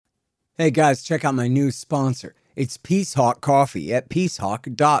Hey guys, check out my new sponsor. It's Peacehawk Coffee at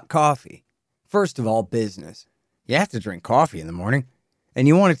peacehawk.coffee. First of all, business. You have to drink coffee in the morning, and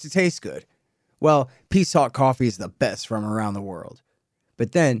you want it to taste good. Well, Peacehawk Coffee is the best from around the world.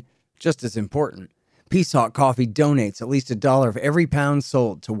 But then, just as important, Peacehawk Coffee donates at least $1 of every pound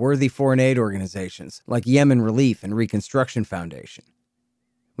sold to worthy foreign aid organizations like Yemen Relief and Reconstruction Foundation.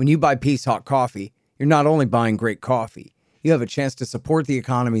 When you buy Peacehawk Coffee, you're not only buying great coffee, you have a chance to support the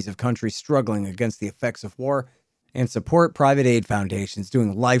economies of countries struggling against the effects of war and support private aid foundations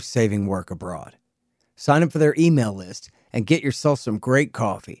doing life-saving work abroad. Sign up for their email list and get yourself some great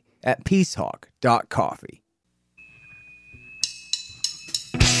coffee at peacehawk.coffee.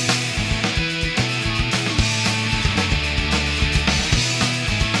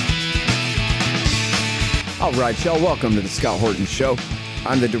 All right, y'all, welcome to the Scott Horton Show.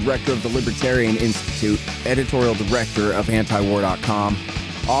 I'm the director of the Libertarian Institute, editorial director of antiwar.com,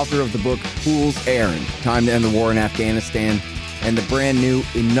 author of the book Fool's Errand, Time to End the War in Afghanistan, and the brand new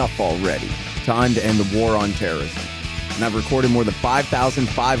Enough Already, Time to End the War on Terrorism. And I've recorded more than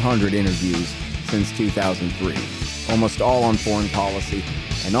 5,500 interviews since 2003, almost all on foreign policy,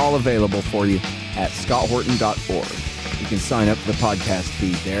 and all available for you at scotthorton.org. You can sign up for the podcast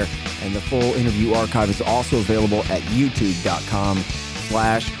feed there, and the full interview archive is also available at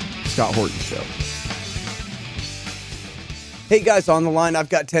youtube.com/Scott Horton Show. Hey guys, on the line, I've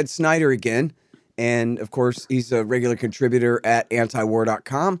got Ted Snyder again. And of course, he's a regular contributor at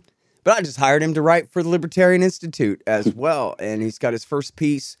antiwar.com. But I just hired him to write for the Libertarian Institute as well. And he's got his first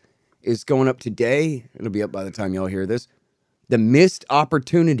piece is going up today. It'll be up by the time y'all hear this. The Missed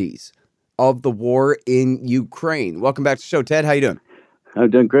Opportunities of the War in Ukraine. Welcome back to the show, Ted. How you doing? I'm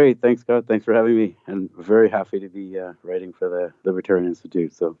doing great. Thanks, Scott. Thanks for having me. And very happy to be writing for the Libertarian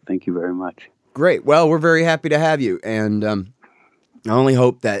Institute. So thank you very much. Great. Well, we're very happy to have you. And I only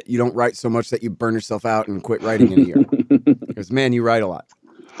hope that you don't write so much that you burn yourself out and quit writing in a year. Because, man, you write a lot.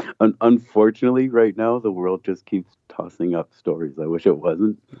 Unfortunately, right now, the world just keeps tossing up stories. I wish it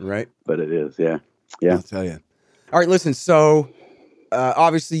wasn't. Right. But it is, yeah. Yeah. I'll tell you. All right, listen, so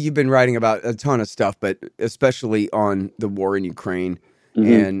obviously you've been writing about a ton of stuff, but especially on the war in Ukraine.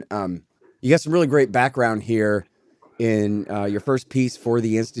 Mm-hmm. And you got some really great background here in your first piece for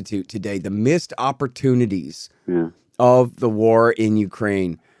the Institute today, the missed opportunities of the war in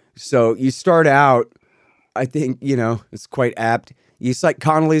Ukraine. So you start out, I think, it's quite apt. You cite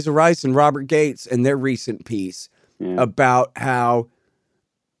Condoleezza Rice and Robert Gates and their recent piece about how,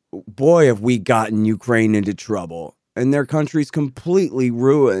 boy, have we gotten Ukraine into trouble. And their country's completely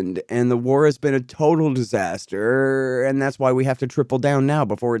ruined, and the war has been a total disaster, and that's why we have to triple down now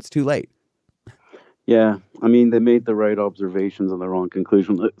before it's too late. Yeah, I mean, they made the right observations and the wrong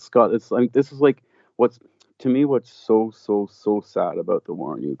conclusion. Scott, it's like this is like what's so sad about the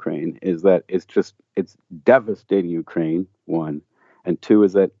war in Ukraine is that it's devastating Ukraine, one, and two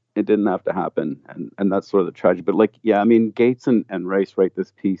is that it didn't have to happen, and that's sort of the tragedy. But I mean, Gates and Rice write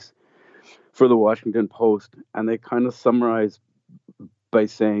this piece for the Washington Post, and they kind of summarize by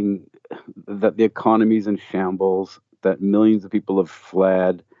saying that the economy's in shambles, that millions of people have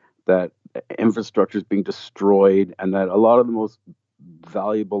fled, that infrastructure is being destroyed, and that a lot of the most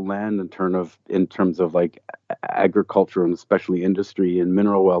valuable land in terms of like agriculture and especially industry and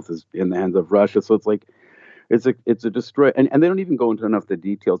mineral wealth is in the hands of Russia. So it's like it's a destroy, and they don't even go into enough of the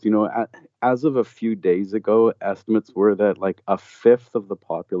details. As of a few days ago, estimates were that like a fifth of the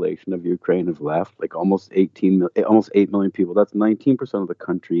population of Ukraine have left, like almost 8 million people. That's 19% of the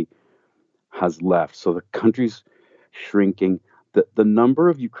country has left. So the country's shrinking. The number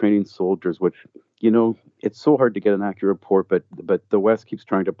of Ukrainian soldiers, which it's so hard to get an accurate report, but the West keeps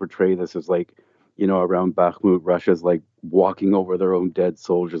trying to portray this as like, around Bakhmut, Russia's like walking over their own dead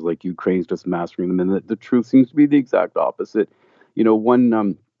soldiers, like Ukraine's just massacring them. And the truth seems to be the exact opposite.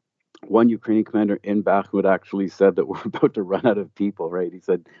 One Ukrainian commander in Bakhmut actually said that we're about to run out of people, right? He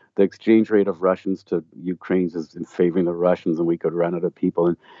said the exchange rate of Russians to Ukrainians is in favoring the Russians and we could run out of people.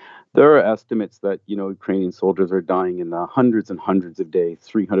 And there are estimates that, Ukrainian soldiers are dying in the hundreds and hundreds a day,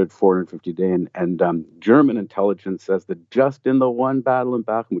 300, 450 a day. And German intelligence says that just in the one battle in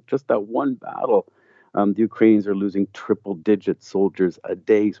Bakhmut, just that one battle, the Ukrainians are losing triple-digit soldiers a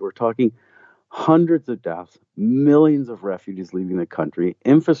day. So we're talking hundreds of deaths, millions of refugees leaving the country,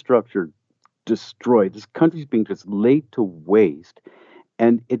 infrastructure destroyed. This country's being just laid to waste.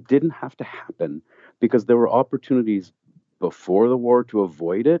 And it didn't have to happen because there were opportunities before the war to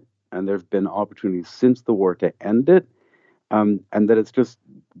avoid it. And there's been opportunities since the war to end it. And that it's just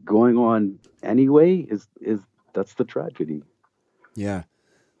going on anyway is that's the tragedy. Yeah.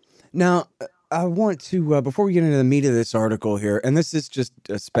 Now, I want to, before we get into the meat of this article here, and this is just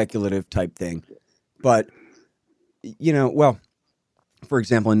a speculative type thing, but, for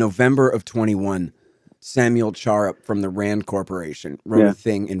example, in November of 21, Samuel Charap from the Rand Corporation wrote a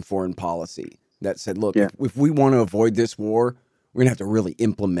thing in Foreign Policy that said, look, if we want to avoid this war, we're going to have to really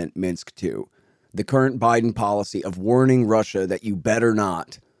implement Minsk II. The current Biden policy of warning Russia that you better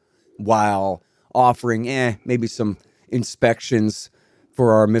not, while offering maybe some inspections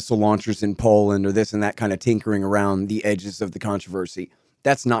for our missile launchers in Poland or this and that, kind of tinkering around the edges of the controversy,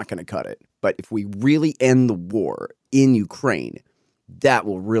 that's not going to cut it. But if we really end the war in Ukraine, that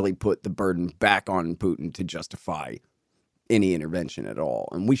will really put the burden back on Putin to justify any intervention at all.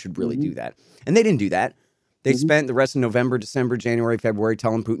 And we should really do that. And they didn't do that. They spent the rest of November, December, January, February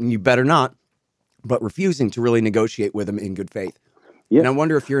telling Putin, you better not, but refusing to really negotiate with him in good faith. Yeah. And I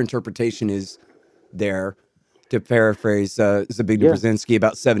wonder if your interpretation is there, to paraphrase Zbigniew Brzezinski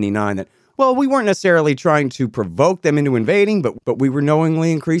about 79, that, well, we weren't necessarily trying to provoke them into invading, but we were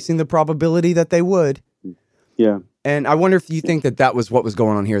knowingly increasing the probability that they would. Yeah. And I wonder if you think that was what was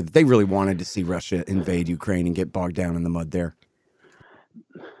going on here, that they really wanted to see Russia invade Ukraine and get bogged down in the mud there.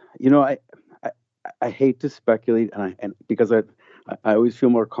 I hate to speculate, and because I always feel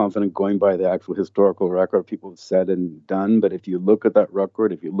more confident going by the actual historical record people have said and done. But if you look at that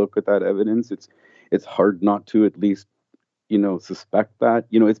record, if you look at that evidence, it's hard not to at least suspect that.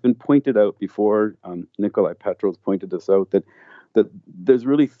 It's been pointed out before. Nikolai Petrov's pointed this out that there's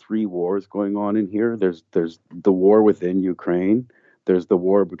really three wars going on in here. There's the war within Ukraine. There's the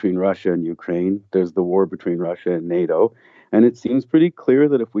war between Russia and Ukraine. There's the war between Russia and NATO. And it seems pretty clear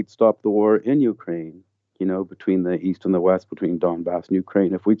that if we'd stop the war in Ukraine, between the East and the West, between Donbass and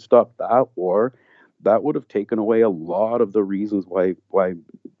Ukraine, if we'd stopped that war, that would have taken away a lot of the reasons why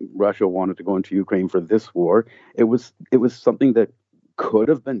Russia wanted to go into Ukraine for this war. It was something that could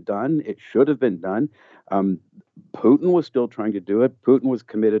have been done. It should have been done. Putin was still trying to do it. Putin was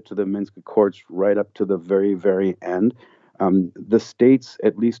committed to the Minsk Accords right up to the very, very end. The states,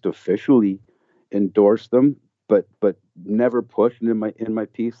 at least officially, endorsed them, but never pushed. And in my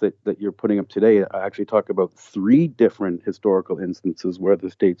piece that you're putting up today, I actually talk about 3 different historical instances where the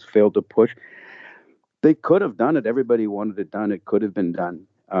states failed to push. They could have done it. Everybody wanted it done. It could have been done.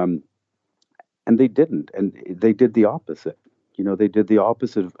 And they didn't. And they did the opposite. They did the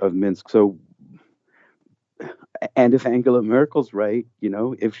opposite of Minsk. So, and if Angela Merkel's right,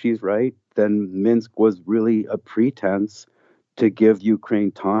 if she's right, then Minsk was really a pretense to give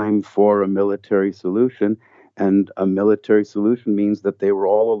Ukraine time for a military solution. And a military solution means that they were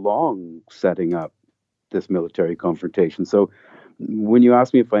all along setting up this military confrontation. So when you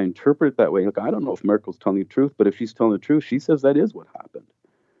ask me if I interpret it that way, look, I don't know if Merkel's telling the truth, but if she's telling the truth, she says that is what happened.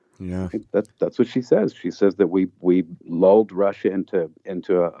 Yeah, that's what she says. She says that we lulled Russia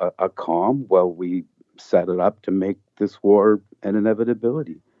into a calm while we set it up to make this war an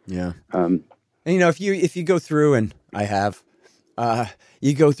inevitability. Yeah. And if you go through, and I have,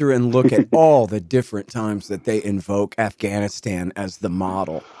 you go through and look at all the different times that they invoke Afghanistan as the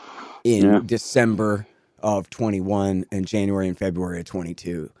model in December of 21 and January and February of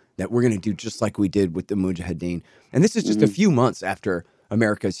 22, that we're going to do just like we did with the Mujahideen. And this is just a few months after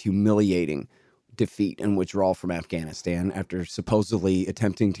America's humiliating defeat and withdrawal from Afghanistan, after supposedly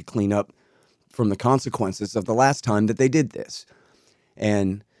attempting to clean up from the consequences of the last time that they did this.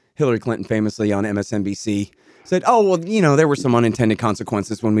 And Hillary Clinton famously on MSNBC said, oh, well, there were some unintended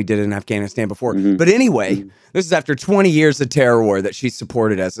consequences when we did it in Afghanistan before. But anyway, this is after 20 years of terror war that she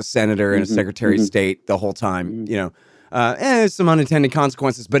supported as a senator and a secretary of state the whole time. Some unintended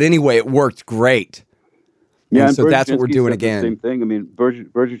consequences. But anyway, it worked great. Yeah, and so that's what we're doing again. The same thing. I mean,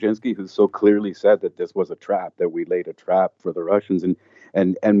 Brzezinski, who so clearly said that this was a trap, that we laid a trap for the Russians.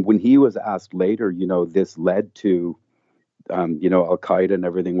 And when he was asked later, this led to, Al-Qaeda and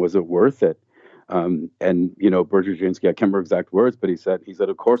everything, was it worth it? Brzezinski, I can't remember exact words, but he said,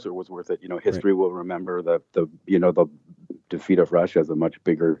 of course it was worth it. History will remember the defeat of Russia as a much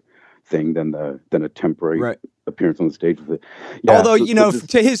bigger thing than a temporary appearance on the stage. Although,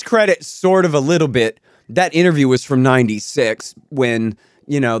 to his credit, sort of a little bit, that interview was from 96 when,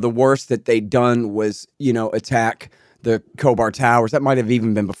 the worst that they'd done was, attack the Khobar Towers. That might have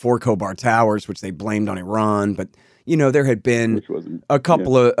even been before Khobar Towers, which they blamed on Iran. But, there had been a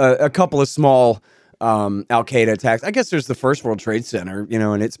couple of small Al-Qaeda attacks. I guess there's the First World Trade Center,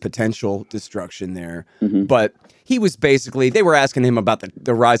 and its potential destruction there. But he was they were asking him about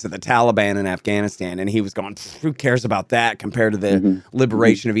the rise of the Taliban in Afghanistan, and he was going, who cares about that compared to the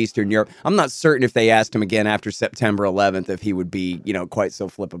liberation of Eastern Europe? I'm not certain if they asked him again after September 11th if he would be, quite so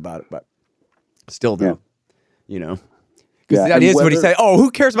flip about it, but still though, Because that is what he said. Oh,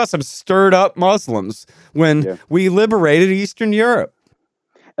 who cares about some stirred up Muslims when we liberated Eastern Europe?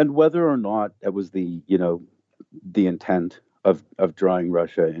 And whether or not that was the intent of drawing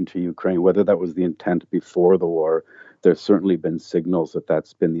Russia into Ukraine, whether that was the intent before the war, there's certainly been signals that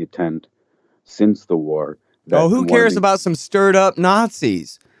that's been the intent since the war. Who cares about some stirred up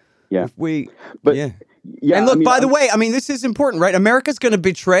Nazis? Yeah. Yeah, and look, by the way, I mean, this is important, right? America's going to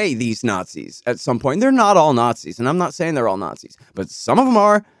betray these Nazis at some point. They're not all Nazis, and I'm not saying they're all Nazis, but some of them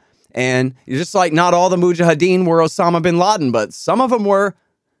are. And just like not all the Mujahideen were Osama bin Laden, but some of them were.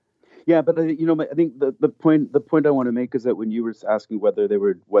 Yeah, but I think the point I want to make is that when you were asking whether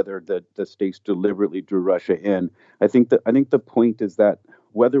the states deliberately drew Russia in, I think the point is that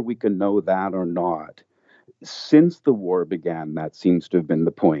whether we can know that or not, since the war began, that seems to have been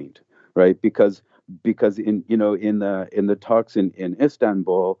the point, right? Because in the talks in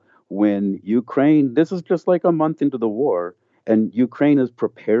Istanbul, when Ukraine, this is just like a month into the war, and Ukraine is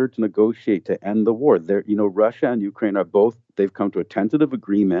prepared to negotiate to end the war. Russia and Ukraine they've come to a tentative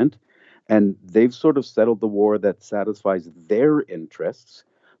agreement, and they've sort of settled the war that satisfies their interests.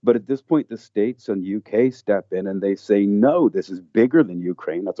 But at this point, the States and UK step in and they say, no, this is bigger than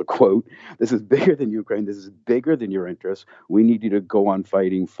Ukraine. That's a quote. This is bigger than Ukraine. This is bigger than your interests. We need you to go on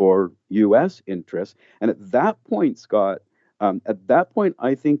fighting for US interests. And at that point, Scott,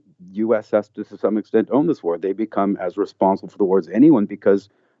 I think US has to some extent own this war. They become as responsible for the war as anyone because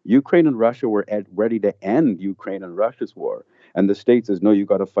Ukraine and Russia were ready to end Ukraine and Russia's war. And the States says, no, you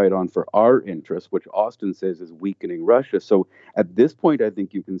got to fight on for our interests, which Austin says is weakening Russia. So at this point, I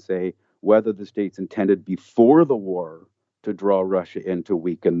think you can say whether the States intended before the war to draw Russia in to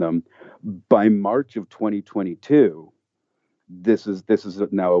weaken them, by March of 2022, this is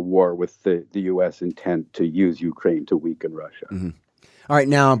now a war with the U.S. intent to use Ukraine to weaken Russia. Mm-hmm. All right,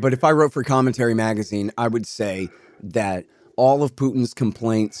 now, but if I wrote for Commentary Magazine, I would say that all of Putin's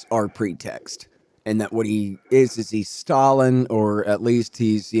complaints are pretext. And that what he is he's Stalin, or at least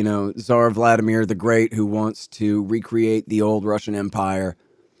he's, Tsar Vladimir the Great, who wants to recreate the old Russian Empire.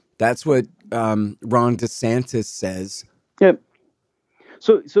 That's what Ron DeSantis says. Yeah.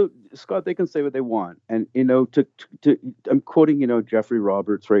 So Scott, they can say what they want, and I'm quoting Jeffrey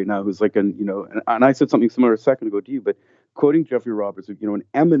Roberts right now, who's like and I said something similar a second ago to you, but quoting Jeffrey Roberts, an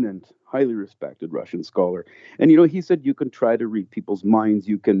eminent, highly respected Russian scholar, and he said you can try to read people's minds,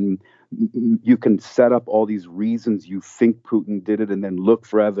 you can set up all these reasons you think Putin did it, and then look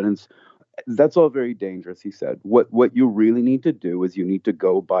for evidence. That's all very dangerous, he said. What you really need to do is you need to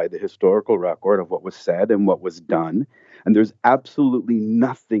go by the historical record of what was said and what was done. And there's absolutely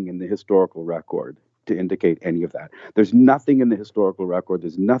nothing in the historical record to indicate any of that. There's nothing in the historical record.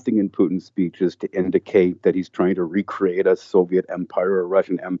 There's nothing in Putin's speeches to indicate that he's trying to recreate a Soviet empire or a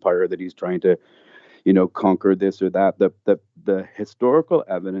Russian empire, that he's trying to, conquer this or that. The historical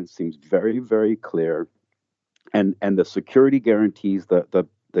evidence seems very, very clear. And the security guarantees, the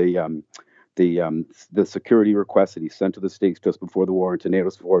security requests that he sent to the States just before the war and to NATO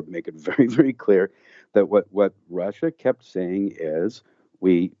before make it very, very clear that what Russia kept saying is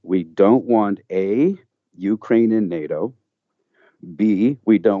we don't want A, Ukraine in NATO, B,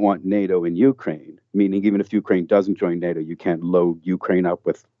 we don't want NATO in Ukraine, meaning even if Ukraine doesn't join NATO, you can't load Ukraine up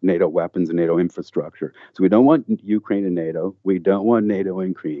with NATO weapons and NATO infrastructure. So we don't want Ukraine in NATO, we don't want NATO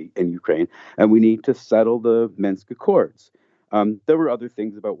in Ukraine, and we need to settle the Minsk Accords. There were other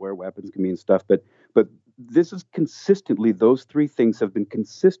things about where weapons can be and stuff, but this is consistently, those three things have been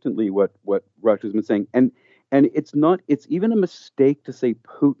consistently what Russia's been saying. And it's even a mistake to say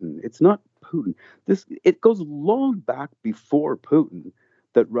Putin. It's not Putin. It goes long back before Putin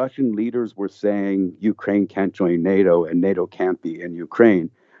that Russian leaders were saying Ukraine can't join NATO and NATO can't be in Ukraine.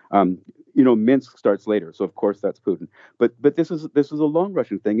 Minsk starts later, so of course that's Putin. But this is a long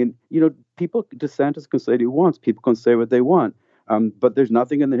Russian thing, and DeSantis can say what he wants. People can say what they want, but there's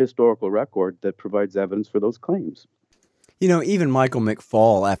nothing in the historical record that provides evidence for those claims. Even Michael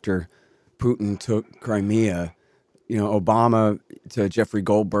McFaul, after Putin took Crimea, Obama to Jeffrey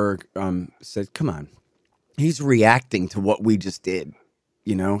Goldberg said, "Come on, he's reacting to what we just did."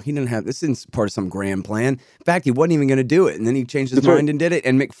 He didn't have, this isn't part of some grand plan. In fact, he wasn't even going to do it. And then he changed his mind and did it.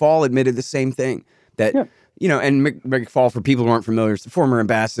 And McFaul admitted the same thing that, and McFaul, for people who aren't familiar, is the former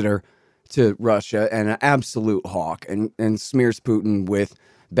ambassador to Russia and an absolute hawk and smears Putin with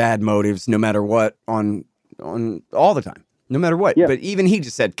bad motives, no matter what, on all the time, no matter what. Yeah. But even he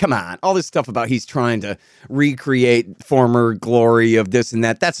just said, come on, all this stuff about he's trying to recreate former glory of this and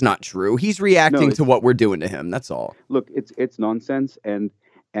that. That's not true. He's reacting to what we're doing to him. That's all. Look, it's nonsense.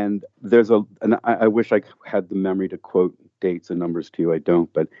 And there's I wish I had the memory to quote dates and numbers to you, I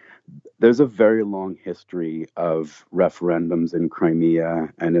don't, but there's a very long history of referendums in Crimea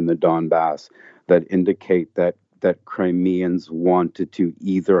and in the Donbass that indicate that Crimeans wanted to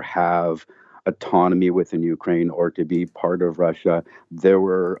either have autonomy within Ukraine or to be part of Russia. There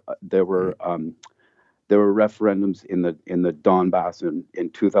were referendums in the Donbass in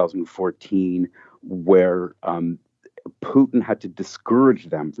 2014 where Putin had to discourage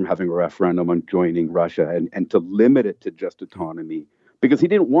them from having a referendum on joining Russia and to limit it to just autonomy because he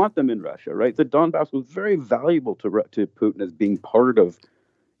didn't want them in Russia, right? The Donbass was very valuable to Putin as being part of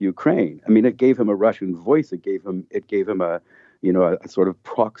Ukraine. I mean, it gave him a Russian voice. It gave him a a sort of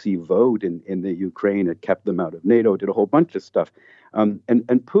proxy vote in the Ukraine. It kept them out of NATO. It did a whole bunch of stuff, and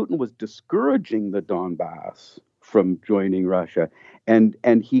Putin was discouraging the Donbass from joining Russia, and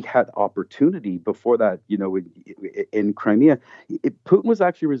he had opportunity before that. In Crimea, Putin was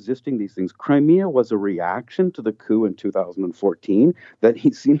actually resisting these things. Crimea was a reaction to the coup in 2014 that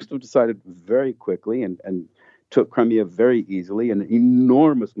he seems to have decided very quickly and took Crimea very easily. An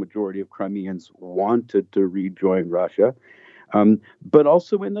enormous majority of Crimeans wanted to rejoin Russia. But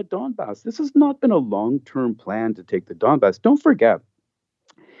also in the Donbass. This has not been a long-term plan to take the Donbass. Don't forget,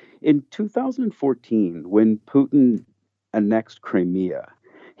 in 2014, when Putin annexed Crimea,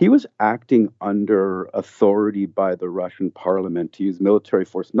 he was acting under authority by the Russian parliament to use military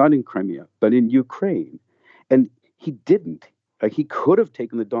force, not in Crimea, but in Ukraine. And he didn't. He could have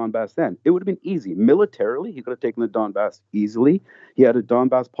taken the Donbass then. It would have been easy. Militarily, he could have taken the Donbass easily. He had a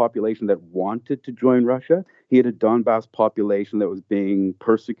Donbass population that wanted to join Russia. He had a Donbass population that was being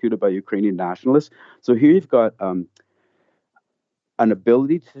persecuted by Ukrainian nationalists. So here you've got an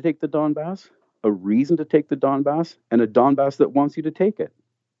ability to take the Donbass, a reason to take the Donbass, and a Donbass that wants you to take it.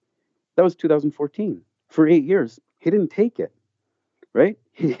 That was 2014. For 8 years, he didn't take it. Right?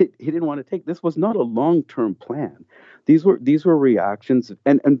 He didn't want to take. This was not a long-term plan. These were reactions,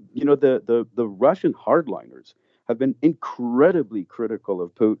 and the Russian hardliners have been incredibly critical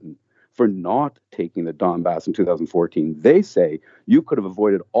of Putin for not taking the Donbass in 2014. They say you could have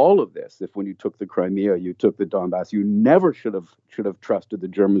avoided all of this if when you took the Crimea, you took the Donbass. You never should have trusted the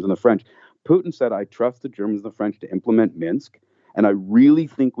Germans and the French. Putin said, "I trust the Germans and the French to implement Minsk, and I really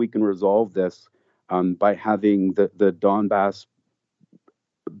think we can resolve this by having the Donbass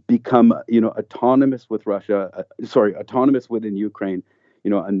become autonomous with Russia, autonomous within Ukraine,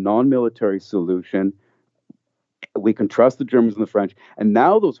 a non-military solution. We can trust the Germans and the French." And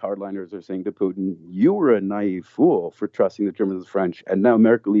now those hardliners are saying to Putin, "You were a naive fool for trusting the Germans and the French." And now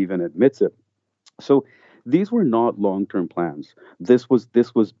Merkel even admits it. So these were not long-term plans. This was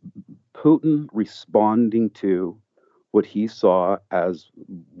Putin responding to what he saw as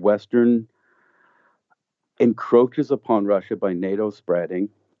Western encroaches upon Russia by NATO spreading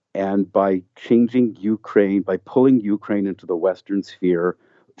and by changing Ukraine, by pulling Ukraine into the Western sphere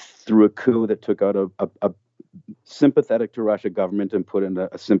through a coup that took out a sympathetic to Russia government and put in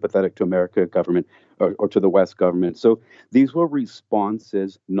a sympathetic to America government or to the West government. So these were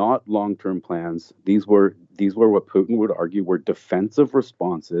responses, not long-term plans. These were what Putin would argue were defensive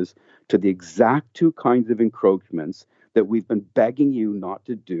responses to the exact two kinds of encroachments that we've been begging you not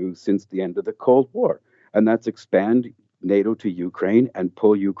to do since the end of the Cold War. And that's expand NATO to Ukraine and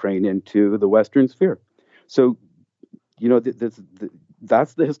pull Ukraine into the Western sphere. So,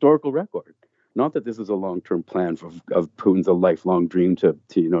 that's the historical record. Not that this is a long-term plan of Putin's a lifelong dream to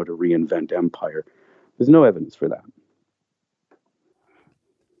reinvent empire. There's no evidence for that.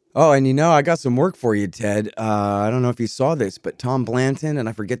 Oh, and I got some work for you, Ted. I don't know if you saw this, but Tom Blanton, and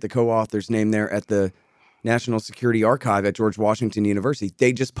I forget the co-author's name there at the National Security Archive at George Washington University,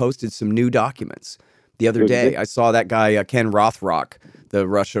 they just posted some new documents. The other day, I saw that guy, Ken Rothrock, the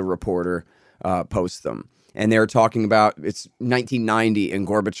Russia reporter, post them. And they're talking about, it's 1990, and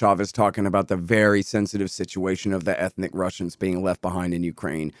Gorbachev is talking about the very sensitive situation of the ethnic Russians being left behind in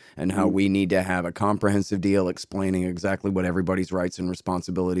Ukraine and how we need to have a comprehensive deal explaining exactly what everybody's rights and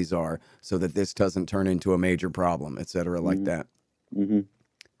responsibilities are so that this doesn't turn into a major problem, et cetera, like that.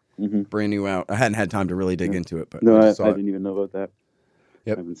 Brand new out. I hadn't had time to really dig into it, but no, I didn't even know about that.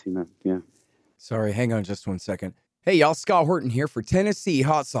 Yep. I haven't seen that. Yeah. Sorry, hang on just 1 second. Hey, y'all, Scott Horton here for Tennessee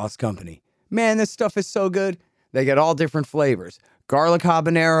Hot Sauce Company. Man, this stuff is so good. They got all different flavors. Garlic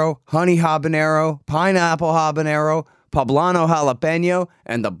habanero, honey habanero, pineapple habanero, poblano jalapeno,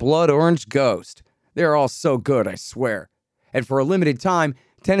 and the blood orange ghost. They're all so good, I swear. And for a limited time,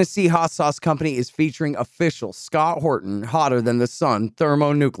 Tennessee Hot Sauce Company is featuring official Scott Horton Hotter Than the Sun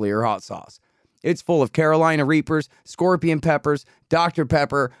thermonuclear hot sauce. It's full of Carolina Reapers, scorpion peppers, Dr.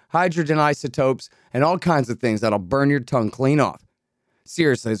 Pepper, hydrogen isotopes, and all kinds of things that'll burn your tongue clean off.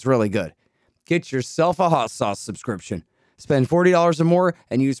 Seriously, it's really good. Get yourself a hot sauce subscription. Spend $40 or more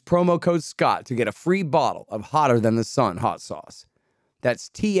and use promo code SCOTT to get a free bottle of Hotter Than the Sun hot sauce. That's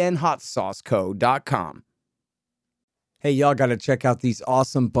tnhotsauceco.com. Hey, y'all got to check out these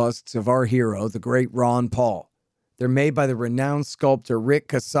awesome busts of our hero, the great Ron Paul. They're made by the renowned sculptor Rick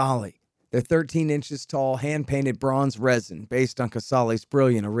Casali. They're 13 inches tall, hand-painted bronze resin based on Casali's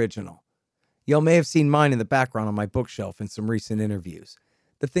brilliant original. Y'all may have seen mine in the background on my bookshelf in some recent interviews.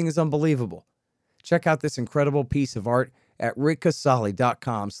 The thing is unbelievable. Check out this incredible piece of art at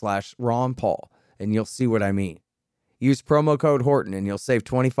rickcasali.com/Ron Paul, and you'll see what I mean. Use promo code Horton and you'll save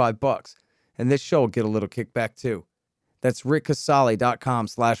 $25, and this show will get a little kickback too. That's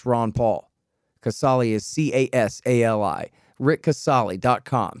rickcasali.com/Ron Paul. Casali is Casali.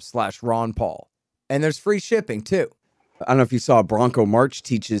 rickcasali.com/Ron Paul. And there's free shipping too. I don't know if you saw Bronco March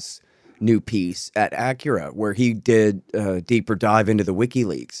teaches new piece at Acura, where he did a deeper dive into the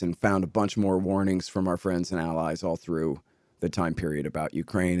WikiLeaks and found a bunch more warnings from our friends and allies all through the time period about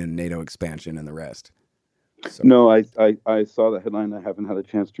Ukraine and NATO expansion and the rest. So, no, I saw the headline. I haven't had a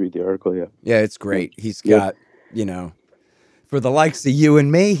chance to read the article yet. Yeah, it's great. He's got, for the likes of you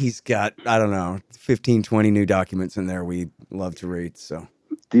and me, he's got, 15, 20 new documents in there we love to read. So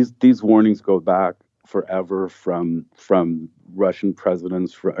these warnings go back forever from Russian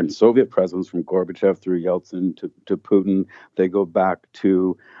presidents and Soviet presidents, from Gorbachev through Yeltsin to Putin. They go back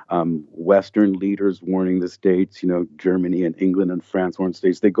to Western leaders warning the states, Germany and England and France warning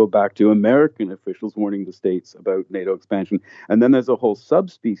states. They go back to American officials warning the states about NATO expansion. And then there's a whole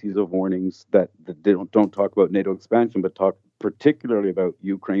subspecies of warnings that they don't talk about NATO expansion, but talk particularly about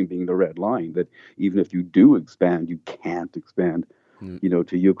Ukraine being the red line, that even if you do expand, you can't expand,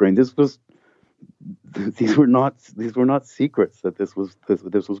 to Ukraine. These were not secrets, that this was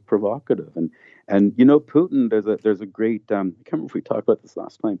provocative, and Putin. There's a great I can't remember if we talked about this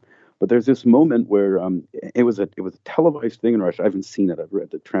last time, but there's this moment where it was a televised thing in Russia. I haven't seen it. I've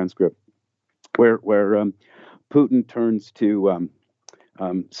read the transcript where Putin turns to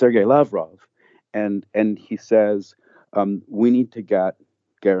Sergei Lavrov and he says, we need to get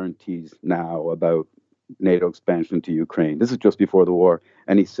guarantees now about NATO expansion to Ukraine. This is just before the war.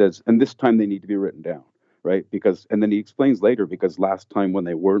 And he says, and this time they need to be written down, right? And then he explains later, because last time when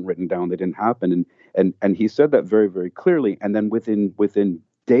they weren't written down, they didn't happen. And he said that very, very clearly. And then within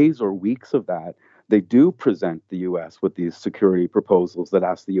days or weeks of that, they do present the U.S. with these security proposals that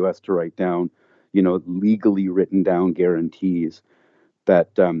ask the U.S. to write down, legally written down guarantees that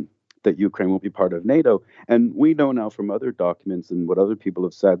Ukraine won't be part of NATO. And we know now from other documents and what other people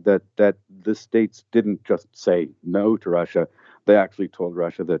have said that the states didn't just say no to Russia. They actually told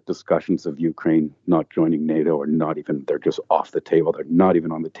Russia that discussions of Ukraine not joining NATO they're just off the table. They're not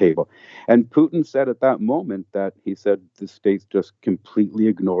even on the table. And Putin said at that moment that he said the states just completely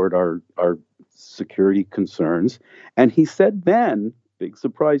ignored our security concerns. And he said then, big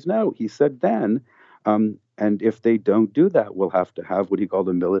surprise now, he said then, and if they don't do that, we'll have to have what he called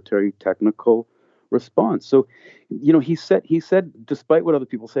a military technical response. So, he said, despite what other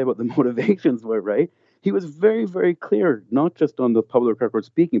people say about the motivations were, right, he was very, very clear, not just on the public record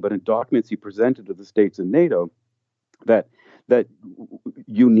speaking, but in documents he presented to the states in NATO, that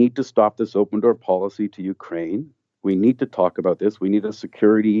you need to stop this open door policy to Ukraine. We need to talk about this. We need a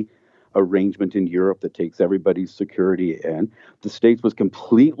security arrangement in Europe that takes everybody's security in. The states was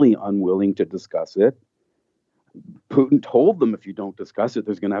completely unwilling to discuss it. Putin told them, if you don't discuss it,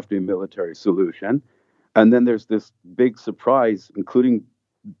 there's going to have to be a military solution. And then there's this big surprise, including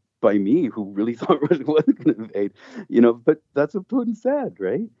by me, who really thought Russia wasn't going to invade, but that's what Putin said,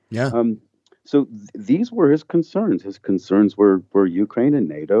 right? Yeah. So these were his concerns. His concerns were Ukraine and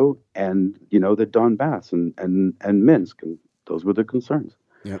NATO and, the Donbass and Minsk. And those were the concerns.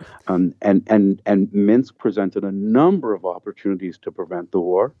 Yeah. And Minsk presented a number of opportunities to prevent the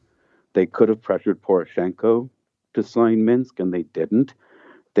war. They could have pressured Poroshenko to sign Minsk, and they didn't.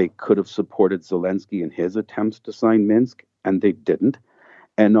 They could have supported Zelensky in his attempts to sign Minsk, and they didn't.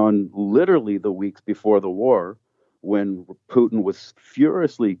 And on literally the weeks before the war, when Putin was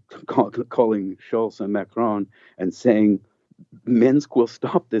furiously calling Scholz and Macron and saying, Minsk will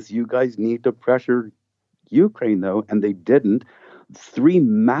stop this, you guys need to pressure Ukraine, though, and they didn't. 3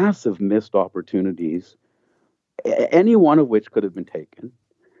 massive missed opportunities, any one of which could have been taken.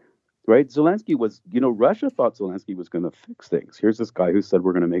 Right? Zelensky was, Russia thought Zelensky was going to fix things. Here's this guy who said,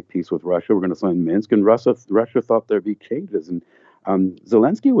 we're going to make peace with Russia. We're going to sign Minsk. And Russia thought there'd be changes. And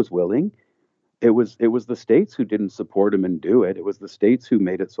Zelensky was willing. It was the states who didn't support him and do it. It was the states who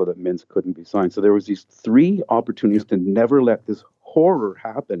made it so that Minsk couldn't be signed. So there was these 3 opportunities to never let this horror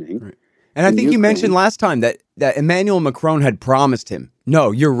happening. Right. And I think you mentioned last time that Emmanuel Macron had promised him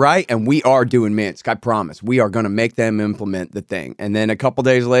No, you're right, and we are doing Minsk. I promise. We are going to make them implement the thing. And then a couple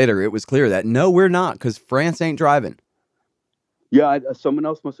days later, it was clear that no, we're not, because France ain't driving. Yeah, someone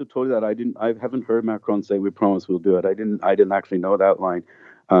else must have told you that. I haven't heard Macron say we promise we'll do it. I didn't actually know that line.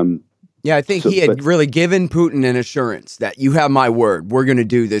 Yeah, I think he had really given Putin an assurance that you have my word. We're going to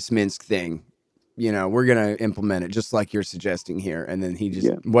do this Minsk thing. You know, we're going to implement it just like you're suggesting here. And then he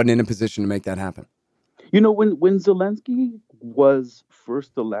just wasn't in a position to make that happen. You know, when Zelensky was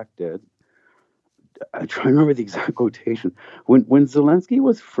first elected, I'm trying to remember the exact quotation. When Zelensky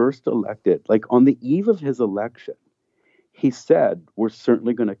was first elected, like on the eve of his election, he said, "We're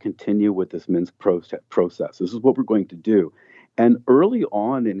certainly going to continue with this Minsk process. This is what we're going to do." And early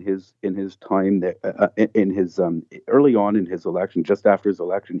on in his time, early on in his election, just after his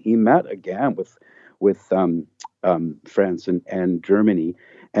election, he met again with France and Germany,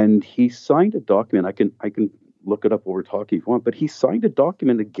 and he signed a document. I can look it up while we're talking if you want, but he signed a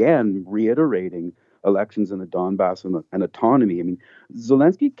document again reiterating elections in the Donbass and autonomy. I mean,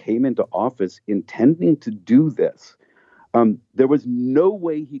 Zelensky came into office intending to do this. There was no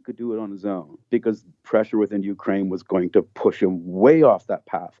way he could do it on his own because pressure within Ukraine was going to push him way off that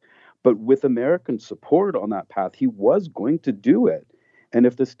path. But with American support on that path, he was going to do it. And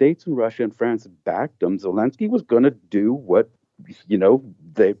if the States and Russia and France backed him, Zelensky was going to do what,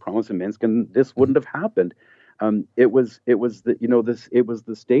 they promised in Minsk, and this wouldn't have happened. It was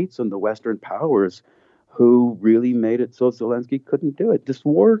the States and the Western powers who really made it so Zelensky couldn't do it. This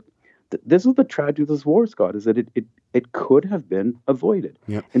war. This is the tragedy of this war, Scott, is that it could have been avoided.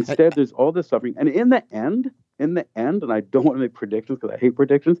 Yep. Instead, there's all this suffering. And in the end, and I don't want to make predictions because I hate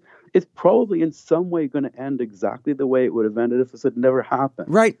predictions, it's probably in some way going to end exactly the way it would have ended if this had never happened.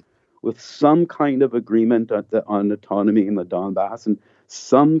 Right. With some kind of agreement on autonomy in the Donbass and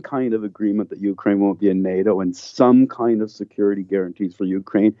some kind of agreement that Ukraine won't be in NATO and some kind of security guarantees for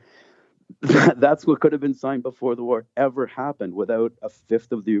Ukraine. That's what could have been signed before the war ever happened, without a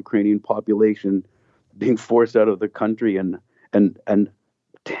fifth of the Ukrainian population being forced out of the country and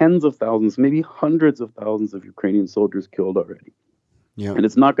tens of thousands, maybe hundreds of thousands of Ukrainian soldiers killed already. Yeah. And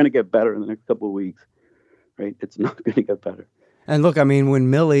it's not going to get better in the next couple of weeks, right? It's not going to get better. And look, I mean, when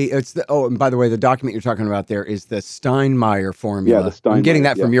Milley, and by the way, the document you're talking about there is the Steinmeier formula. Yeah, the Steinmeier. I'm getting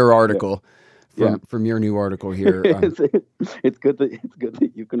that from your article. From your new article here. It's good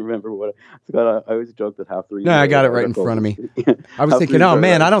that you can remember what Scott. I always joke that half the reason. No, I got it right in front of me. I was thinking, oh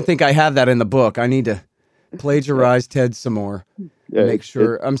man, I don't think I have that in the book. I need to plagiarize Ted some more. Make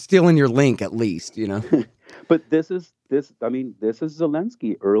sure I'm stealing your link at least, But this is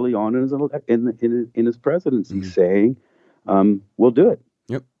Zelensky early on in his presidency saying, "We'll do it."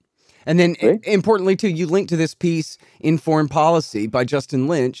 Yep. And then, importantly, too, you link to this piece in Foreign Policy by Justin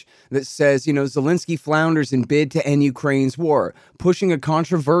Lynch that says, Zelensky flounders in bid to end Ukraine's war. Pushing a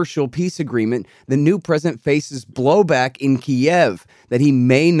controversial peace agreement, the new president faces blowback in Kiev that he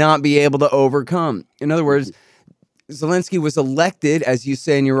may not be able to overcome. In other words, Zelensky was elected, as you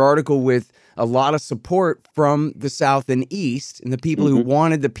say in your article, with a lot of support from the South and East and the people who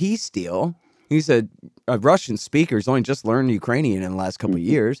wanted the peace deal. He's a Russian speaker. He's only just learned Ukrainian in the last couple of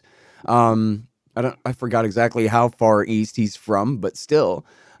years. I forgot exactly how far east he's from, but still.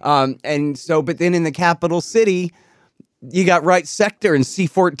 But then in the capital city, you got Right Sector and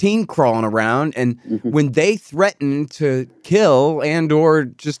C-14 crawling around. And when they threaten to kill and or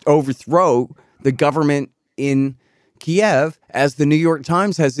just overthrow the government in Kiev, as the New York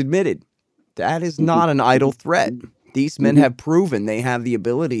Times has admitted, that is not an idle threat. These men have proven they have the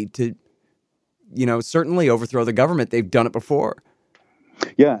ability to, certainly overthrow the government. They've done it before.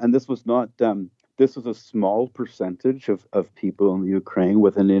 Yeah, and this was not. This was a small percentage of people in the Ukraine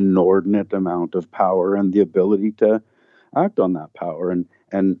with an inordinate amount of power and the ability to act on that power, and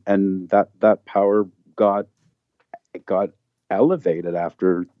that power got elevated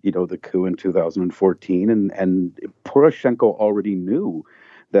after the coup in 2014, and Poroshenko already knew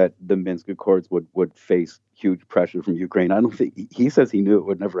that the Minsk Accords would face huge pressure from Ukraine. I don't think he says he knew it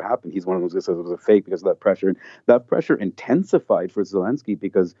would never happen. He's one of those who says it was a fake because of that pressure. And that pressure intensified for Zelensky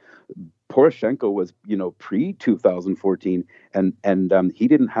because Poroshenko was, pre 2014, and he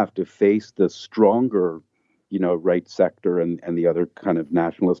didn't have to face the stronger, Right Sector and the other kind of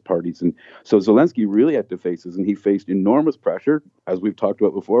nationalist parties. And so Zelensky really had to face this, and he faced enormous pressure, as we've talked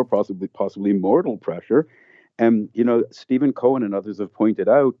about before, possibly mortal pressure. And, Stephen Cohen and others have pointed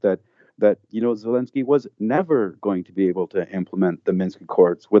out that Zelensky was never going to be able to implement the Minsk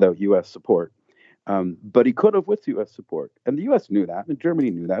Accords without U.S. support. But he could have with U.S. support. And the U.S. knew that, and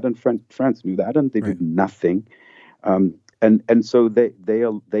Germany knew that, and France knew that, and they did nothing. And so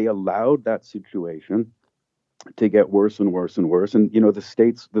they allowed that situation to get worse and worse and worse. And the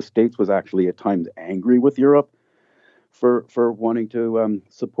states was actually at times angry with Europe for wanting to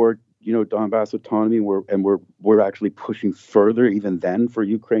support Donbass autonomy. We're actually pushing further even then for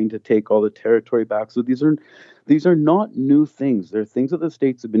Ukraine to take all the territory back. So these are not new things. They're things that the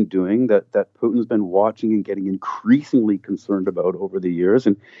states have been doing that Putin's been watching and getting increasingly concerned about over the years.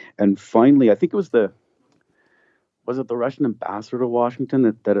 And finally, I think it was the Russian ambassador to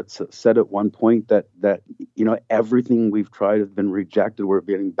Washington that it said at one point that everything we've tried has been rejected. We're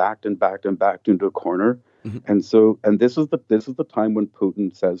getting backed and backed and backed into a corner. Mm-hmm. And this is the time when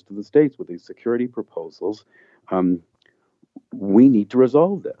Putin says to the states with these security proposals, we need to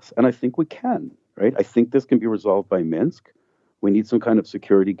resolve this, and I think we can. Right? I think this can be resolved by Minsk. We need some kind of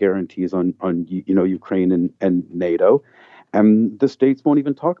security guarantees on Ukraine and NATO. And the states won't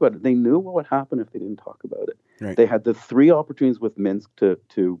even talk about it. They knew what would happen if they didn't talk about it. Right. They had the three opportunities with Minsk to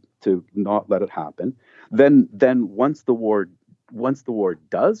not let it happen. Then once the war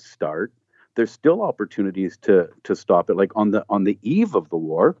does start, there's still opportunities to stop it. Like on the eve of the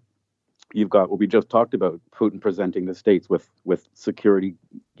war, you've got what we just talked about: Putin presenting the states with security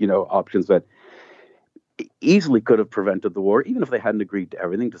options that easily could have prevented the war, even if they hadn't agreed to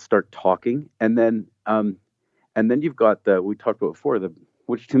everything, to start talking. And then you've got we talked about before,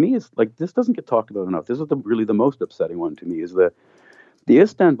 which to me is like, this doesn't get talked about enough. This is really the most upsetting one to me, is the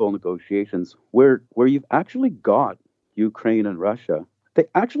Istanbul negotiations, where you've actually got Ukraine and Russia. They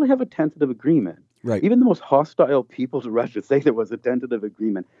actually have a tentative agreement. Right. Even the most hostile people to Russia say there was a tentative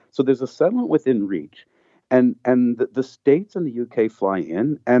agreement. So there's a settlement within reach, and the states and the UK fly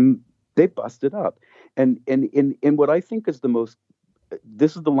in and they bust it up. And in what I think is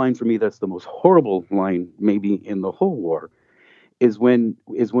this is the line for me that's the most horrible line maybe in the whole war, is when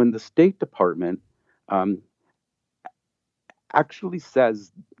the State Department actually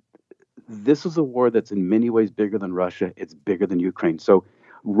says this is a war that's in many ways bigger than Russia. It's bigger than Ukraine. So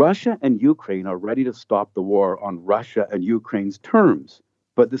Russia and Ukraine are ready to stop the war on Russia and Ukraine's terms.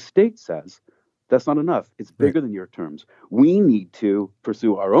 But the state says that's not enough. It's bigger than your terms. We need to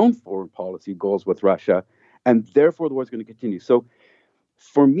pursue our own foreign policy goals with Russia, and therefore the war is going to continue. So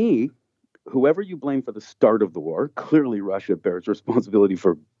for me, whoever you blame for the start of the war, clearly Russia bears responsibility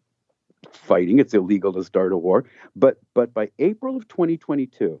for fighting. It's illegal to start a war. But by April of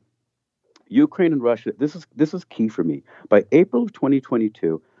 2022, Ukraine and Russia, this is key for me. By April of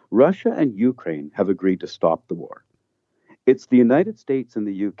 2022, Russia and Ukraine have agreed to stop the war. It's the United States and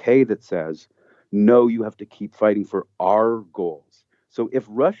the UK that says, no, you have to keep fighting for our goals. So if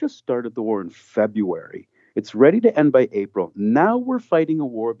Russia started the war in February, it's ready to end by April. Now we're fighting a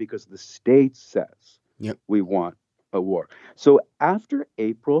war because the States says we want a war. So after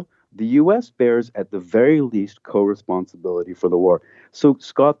April, the U.S. bears at the very least co-responsibility for the war. So,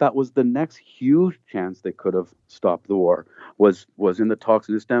 Scott, that was the next huge chance they could have stopped the war, was in the talks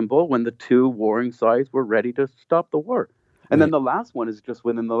in Istanbul, when the two warring sides were ready to stop the war. And then the last one is just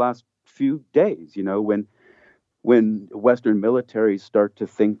within the last few days, when Western militaries start to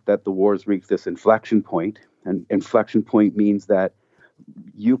think that the war's reached this inflection point, and inflection point means that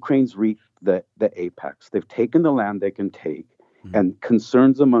Ukraine's reached the apex. They've taken the land they can take. And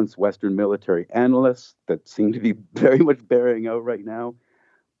concerns amongst Western military analysts that seem to be very much bearing out right now,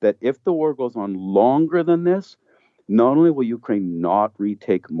 that if the war goes on longer than this, not only will Ukraine not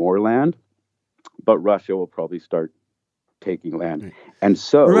retake more land, but Russia will probably start taking land. And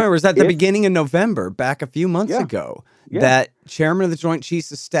so remember, it was at the beginning of November, back a few months ago, that Chairman of the Joint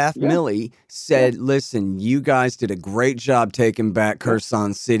Chiefs of Staff, Milley, said, listen, you guys did a great job taking back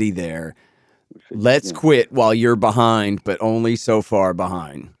Kherson City there. Let's quit while you're behind, but only so far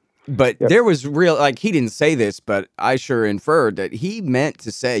behind. But there was he didn't say this, but I sure inferred that he meant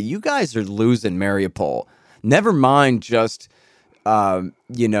to say, you guys are losing Mariupol. Never mind just, the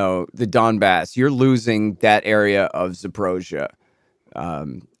Donbass. You're losing that area of Zaporozhye,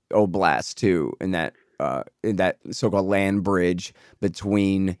 Oblast too, in that so-called land bridge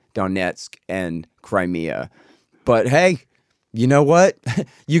between Donetsk and Crimea. But hey, you know what?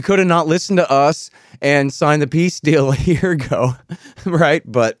 You could have not listened to us and signed the peace deal a year ago, right?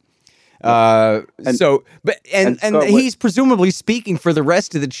 But he's presumably speaking for the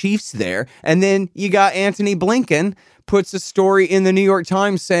rest of the chiefs there. And then you got Antony Blinken puts a story in the New York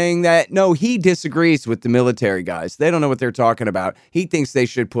Times saying that no, he disagrees with the military guys. They don't know what they're talking about. He thinks they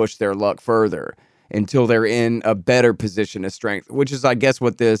should push their luck further until they're in a better position of strength, which is, I guess,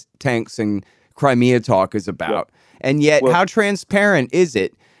 what this tanks and Crimea talk is about. Yeah. And yet, how transparent is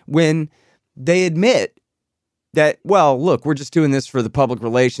it when they admit that, well, look, we're just doing this for the public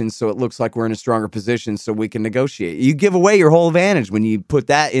relations, so it looks like we're in a stronger position so we can negotiate. You give away your whole advantage when you put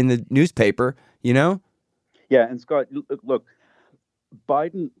that in the newspaper, Yeah, and Scott, look,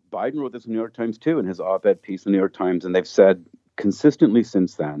 Biden wrote this in the New York Times too in his op-ed piece in the New York Times, and they've said consistently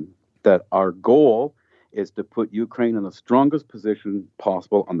since then that our goal is to put Ukraine in the strongest position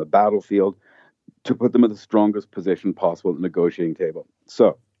possible on the battlefield, to put them in the strongest position possible at the negotiating table.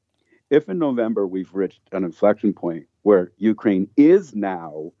 So, if in November we've reached an inflection point where Ukraine is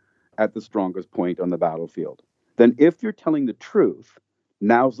now at the strongest point on the battlefield, then if you're telling the truth,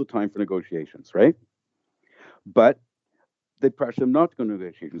 now's the time for negotiations, right? But they pressure them not to go to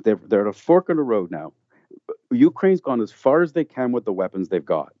negotiations. They're at a fork in the road now. Ukraine's gone as far as they can with the weapons they've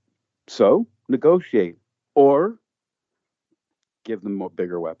got. So negotiate or give them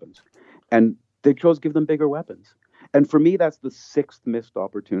bigger weapons. And they chose to give them bigger weapons. And for me, that's the sixth missed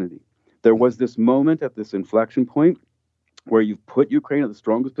opportunity. There was this moment at this inflection point where you've put Ukraine at the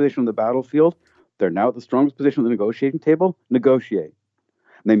strongest position on the battlefield. They're now at the strongest position on the negotiating table. Negotiate.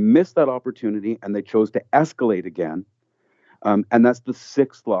 And they missed that opportunity and they chose to escalate again. And that's the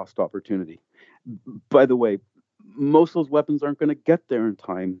sixth lost opportunity. By the way, most of those weapons aren't going to get there in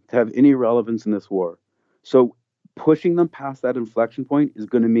time to have any relevance in this war. So pushing them past that inflection point is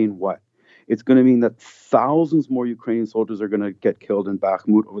going to mean what? It's going to mean that thousands more Ukrainian soldiers are going to get killed in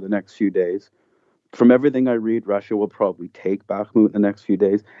Bakhmut over the next few days. From everything I read, Russia will probably take Bakhmut in the next few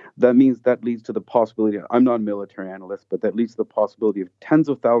days. That leads to the possibility, I'm not a military analyst, but that leads to the possibility of tens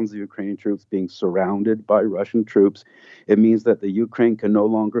of thousands of Ukrainian troops being surrounded by Russian troops. It means that the Ukraine can no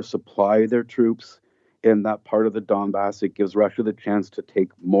longer supply their troops in that part of the Donbass. It gives Russia the chance to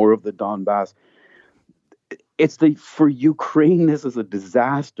take more of the Donbass. For Ukraine, this is a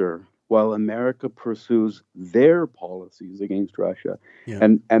disaster while America pursues their policies against Russia. Yeah.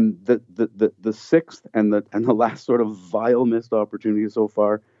 And the sixth and the last sort of vile missed opportunity so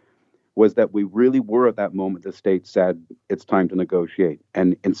far was that we really were at that moment the state said it's time to negotiate.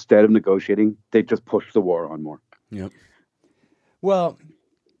 And instead of negotiating, they just pushed the war on more. Yep. Well,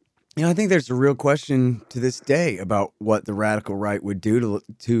 I think there's a real question to this day about what the radical right would do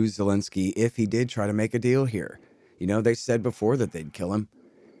to Zelensky if he did try to make a deal here. They said before that they'd kill him.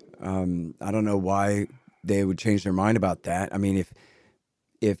 I don't know why they would change their mind about that. I mean,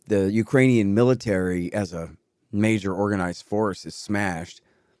 if the Ukrainian military as a major organized force is smashed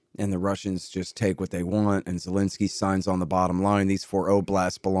and the Russians just take what they want and Zelensky signs on the bottom line, these 4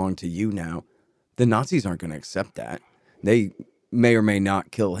 oblasts belong to you now, the Nazis aren't going to accept that. They may or may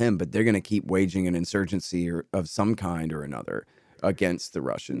not kill him, but they're going to keep waging an insurgency of some kind or another against the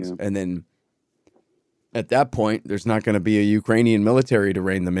Russians. Yeah. And then at that point, there's not going to be a Ukrainian military to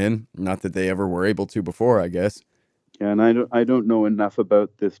rein them in. Not that they ever were able to before, I guess. Yeah, and I don't know enough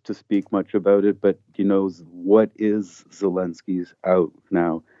about this to speak much about it, but what is Zelensky's out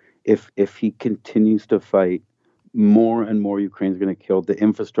now? If he continues to fight, more and more Ukrainians are going to kill. The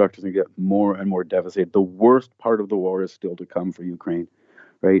infrastructure is going to get more and more devastated. The worst part of the war is still to come for Ukraine,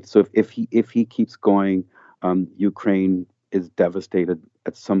 right? So if he keeps going, Ukraine is devastated.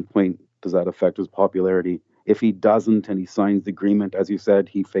 At some point, does that affect his popularity? If he doesn't and he signs the agreement, as you said,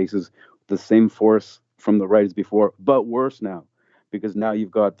 he faces the same force from the right as before, but worse now, because now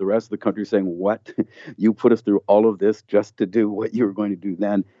you've got the rest of the country saying, what? You put us through all of this just to do what you were going to do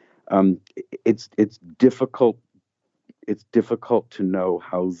then. It's difficult. It's difficult to know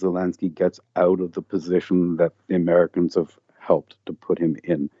how Zelensky gets out of the position that the Americans have helped to put him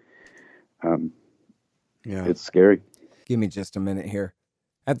in. It's scary. Give me just a minute here.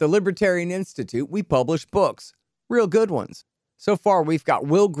 At the Libertarian Institute, we publish books, real good ones. So far, we've got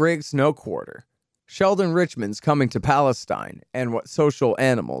Will Grigg's No Quarter, Sheldon Richman's Coming to Palestine, and What Social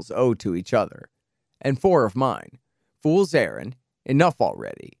Animals Owe to Each Other, and 4 of mine, Fool's Errand, Enough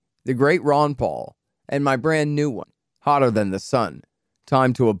Already, The Great Ron Paul, and my brand new one, Hotter Than the Sun,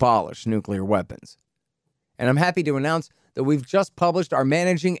 Time to Abolish Nuclear Weapons. And I'm happy to announce that we've just published our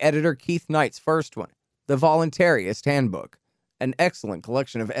managing editor Keith Knight's first one, The Voluntarist Handbook, an excellent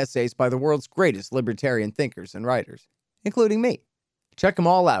collection of essays by the world's greatest libertarian thinkers and writers, including me. Check them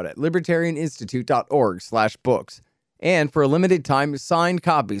all out at libertarianinstitute.org/books. And for a limited time, signed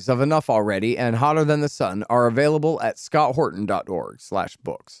copies of Enough Already and Hotter Than the Sun are available at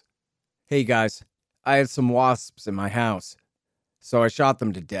scotthorton.org/books. Hey guys, I had some wasps in my house, so I shot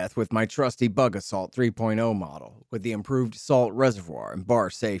them to death with my trusty Bug Assault 3.0 model with the improved salt reservoir and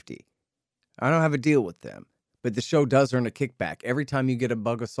bar safety. I don't have a deal with them, but the show does earn a kickback every time you get a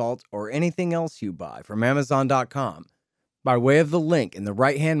Bug Assault or anything else you buy from Amazon.com by way of the link in the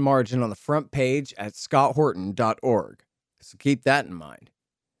right-hand margin on the front page at scotthorton.org. So keep that in mind.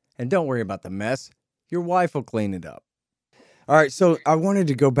 And don't worry about the mess. Your wife will clean it up. All right, so I wanted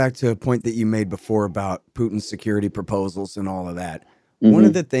to go back to a point that you made before about Putin's security proposals and all of that. one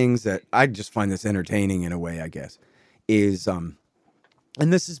of the things that I just find this entertaining in a way, I guess, is and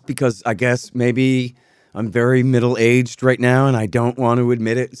this is because I guess maybe I'm very middle-aged right now and I don't want to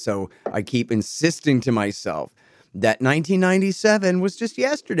admit it, so I keep insisting to myself that 1997 was just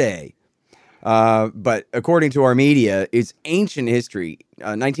yesterday. But according to our media, it's ancient history.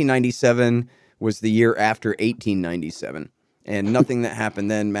 1997 was the year after 1897, and nothing that happened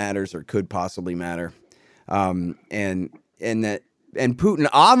then matters or could possibly matter. And Putin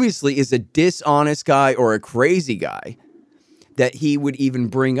obviously is a dishonest guy or a crazy guy that he would even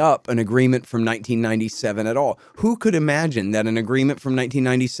bring up an agreement from 1997 at all. Who could imagine that an agreement from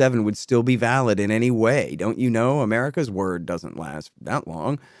 1997 would still be valid in any way? Don't you know? America's word doesn't last that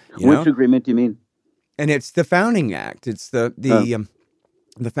long. Which agreement do you mean? And it's the Founding Act. It's the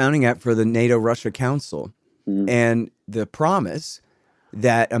Founding Act for the NATO-Russia Council. And the promise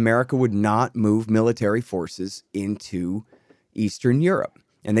that America would not move military forces into Eastern Europe.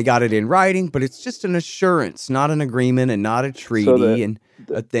 And they got it in writing, but it's just an assurance, not an agreement and not a treaty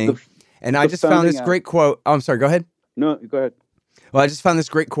a thing. And I just found this great quote. Oh, I'm sorry, go ahead. No, go ahead. Well, I just found this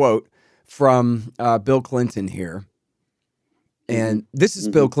great quote from Bill Clinton here. And this is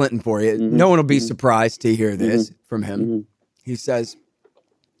Bill Clinton for you. No one will be surprised to hear this from him. He says,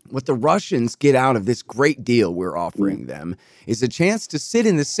 what the Russians get out of this great deal we're offering them is a chance to sit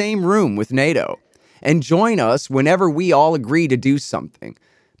in the same room with NATO and join us whenever we all agree to do something.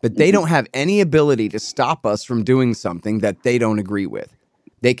 But they don't have any ability to stop us from doing something that they don't agree with.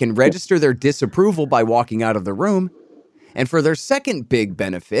 They can register their disapproval by walking out of the room. And for their second big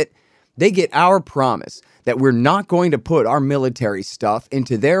benefit, they get our promise that we're not going to put our military stuff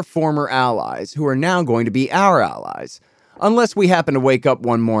into their former allies, who are now going to be our allies, unless we happen to wake up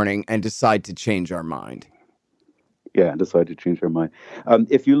one morning and decide to change our mind. Yeah, decide to change our mind.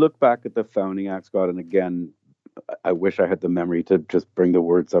 If you look back at the Founding Act, Scott, and again, I wish I had the memory to just bring the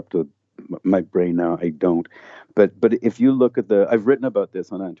words up to my brain now. I don't. But if you look at I've written about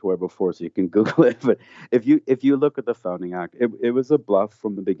this on Antwerp before, so you can Google it. But if you look at the Founding Act, it was a bluff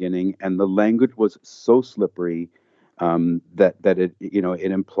from the beginning, and the language was so slippery that it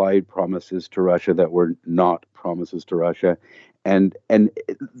implied promises to Russia that were not promises to Russia, and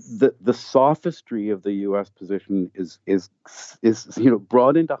the sophistry of the U.S. position is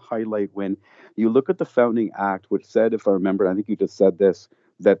brought into highlight when you look at the Founding Act, which said, if I remember, I think you just said this,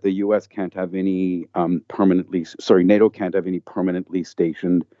 that the U.S. can't have any NATO can't have any permanently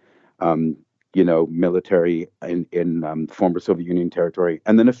stationed, military in former Soviet Union territory.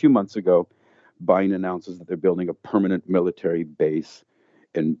 And then a few months ago, Biden announces that they're building a permanent military base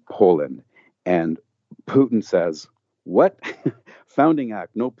in Poland. And Putin says, what? Founding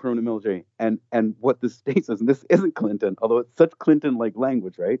Act, no permanent military. And what the state says, and this isn't Clinton, although it's such Clinton-like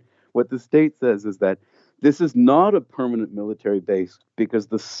language, right? What the state says is that this is not a permanent military base because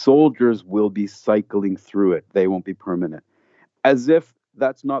the soldiers will be cycling through it. They won't be permanent. As if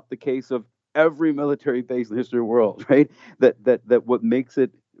that's not the case of every military base in the history of the world, right? That what makes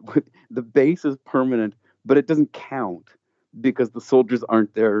it, the base is permanent, but it doesn't count because the soldiers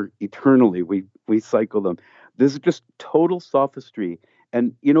aren't there eternally. We cycle them. This is just total sophistry.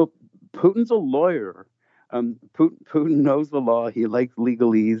 And, Putin's a lawyer. Putin knows the law. He likes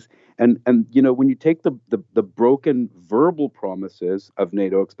legalese. And when you take the broken verbal promises of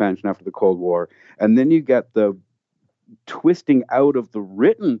NATO expansion after the Cold War, and then you get the twisting out of the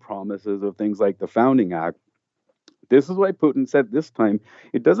written promises of things like the Founding Act, this is why Putin said this time,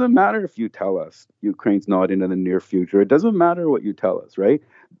 it doesn't matter if you tell us Ukraine's not in the near future. It doesn't matter what you tell us, right?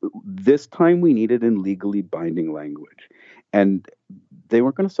 This time we need it in legally binding language. And they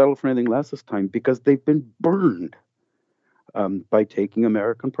weren't going to settle for anything less this time because they've been burned by taking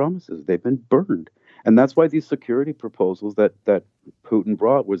American promises. They've been burned. And that's why these security proposals that Putin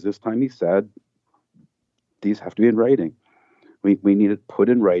brought was this time he said, these have to be in writing. We need to put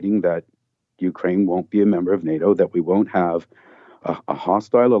in writing that Ukraine won't be a member of NATO, that we won't have a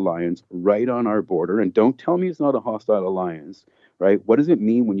hostile alliance right on our border. And don't tell me it's not a hostile alliance, right? What does it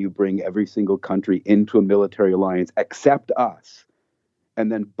mean when you bring every single country into a military alliance except us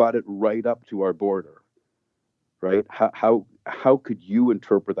and then butt it right up to our border, right? How could you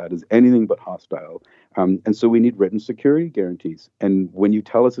interpret that as anything but hostile? And so we need written security guarantees. And when you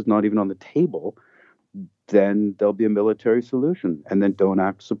tell us it's not even on the table, then there'll be a military solution. And then don't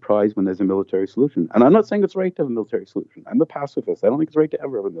act surprised when there's a military solution. And I'm not saying it's right to have a military solution. I'm a pacifist. I don't think it's right to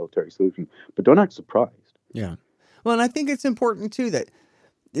ever have a military solution. But don't act surprised. Yeah. Well, and I think it's important, too, that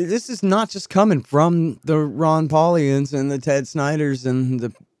this is not just coming from the Ron Paulians and the Ted Snyders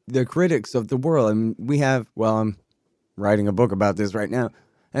and the critics of the world. I mean, I'm writing a book about this right now.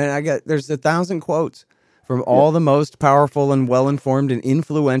 And there's 1,000 quotes from all the most powerful and well-informed and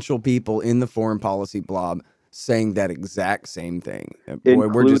influential people in the foreign policy blob saying that exact same thing. Boy,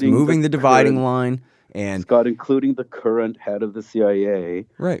 we're just moving the dividing line. And Scott, including the current head of the CIA,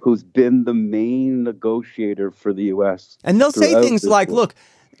 right, who's been the main negotiator for the U.S. And they'll say things like, look,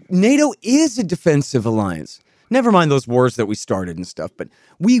 NATO is a defensive alliance. Never mind those wars that we started and stuff, but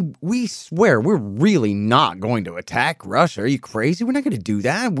we swear we're really not going to attack Russia. Are you crazy? We're not going to do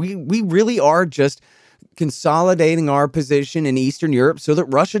that. We really are just consolidating our position in Eastern Europe so that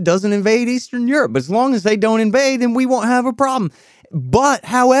Russia doesn't invade Eastern Europe. But as long as they don't invade, then we won't have a problem. But,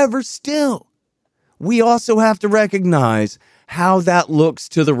 however, still, we also have to recognize how that looks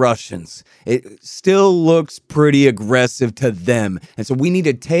to the Russians. It still looks pretty aggressive to them. And so we need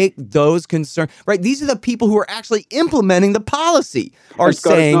to take those concerns, right? These are the people who are actually implementing the policy, are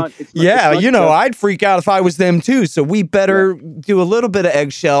saying, I'd freak out if I was them too. So we better do a little bit of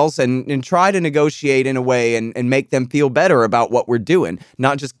eggshells and try to negotiate in a way and make them feel better about what we're doing,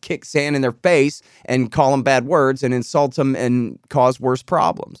 not just kick sand in their face and call them bad words and insult them and cause worse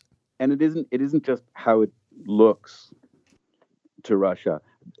problems. And it isn't just how it looks to Russia.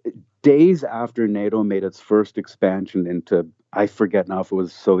 Days after NATO made its first expansion into, I forget now if it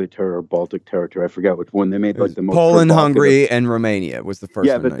was Soviet territory or Baltic territory. I forget which one they made. Like the most Poland, Hungary, and Romania was the first.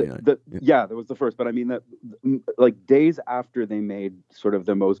 Yeah, but that was the first. But I mean that, like days after they made sort of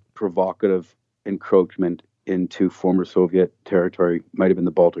the most provocative encroachment into former Soviet territory, might have been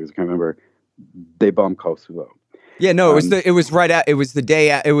the Baltics. I can't remember. They bombed Kosovo. Yeah, no, it was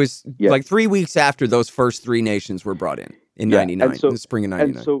like 3 weeks after those first three nations were brought in 99, in the spring of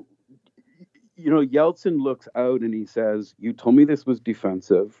 99. And so, Yeltsin looks out and he says, you told me this was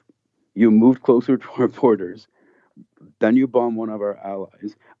defensive. You moved closer to our borders. Then you bombed one of our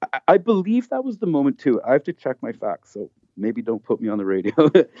allies. I believe that was the moment, too. I have to check my facts, so maybe don't put me on the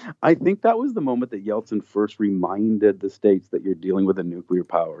radio. I think that was the moment that Yeltsin first reminded the states that you're dealing with a nuclear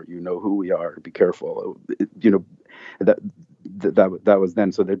power. You know who we are. Be careful. That was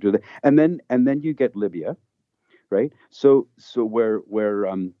then. So they do that, and then you get Libya, right? So where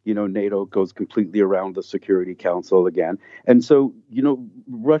NATO goes completely around the Security Council again, and so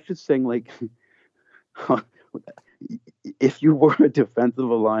Russia's saying like, if you were a defensive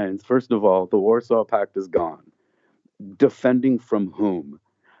alliance, first of all, the Warsaw Pact is gone. Defending from whom?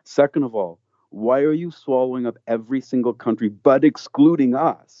 Second of all, why are you swallowing up every single country but excluding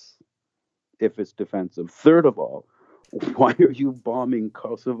us if it's defensive? Third of all, why are you bombing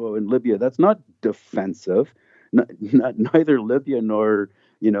Kosovo and Libya? That's not defensive. Neither Libya nor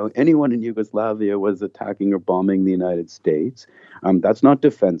anyone in Yugoslavia was attacking or bombing the United States. That's not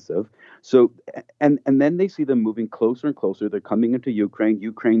defensive. So and then they see them moving closer and closer. They're coming into Ukraine.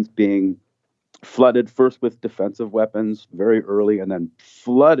 Ukraine's being flooded first with defensive weapons very early, and then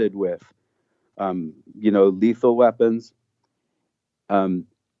flooded with, lethal weapons.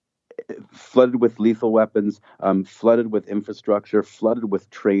 Flooded with lethal weapons. Flooded with infrastructure. Flooded with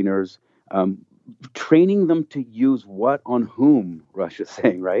trainers. Training them to use what on whom? Russia's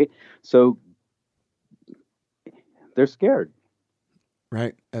saying, right? So they're scared.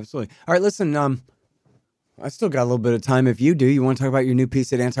 Right. Absolutely. All right. Listen. I still got a little bit of time if you do. You want to talk about your new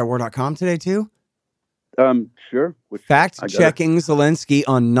piece at antiwar.com today, too? Sure. Fact-checking Zelensky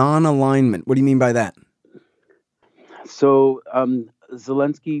on non-alignment. What do you mean by that? So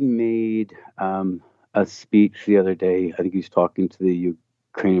Zelensky made a speech the other day. I think he was talking to the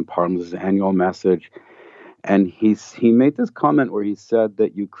Ukrainian Parliament's annual message. And he made this comment where he said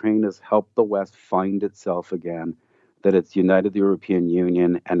that Ukraine has helped the West find itself again, that it's united the European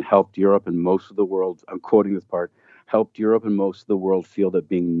Union and helped Europe and most of the world, I'm quoting this part, helped Europe and most of the world feel that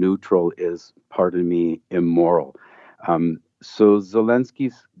being neutral is, pardon me, immoral. So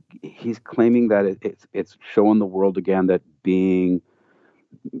Zelensky's, he's claiming that it's showing the world again that being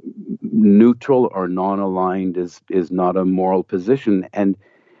neutral or non-aligned is not a moral position. And,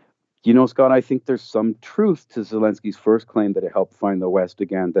 Scott, I think there's some truth to Zelensky's first claim that it helped find the West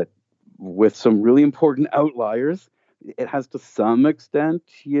again, that with some really important outliers, it has to some extent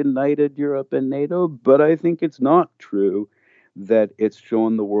united Europe and NATO, but I think it's not true that it's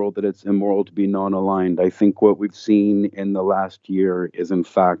shown the world that it's immoral to be non-aligned. I think what we've seen in the last year is, in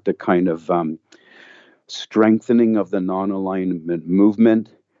fact, a kind of strengthening of the non-alignment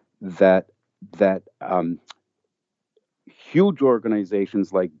movement that huge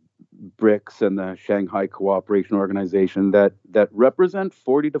organizations like BRICS and the Shanghai Cooperation Organization that represent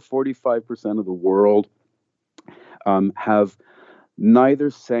 40 to 45% of the world have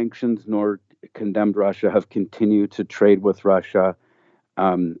neither sanctioned nor condemned Russia, have continued to trade with Russia,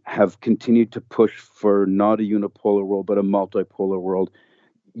 have continued to push for not a unipolar world, but a multipolar world.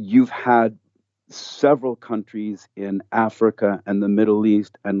 You've had several countries in Africa and the Middle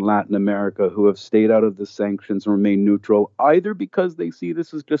East and Latin America who have stayed out of the sanctions and remain neutral, either because they see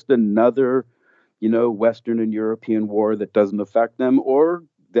this as just another, Western and European war that doesn't affect them, or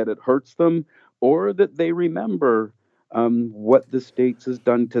that it hurts them, or that they remember what the States has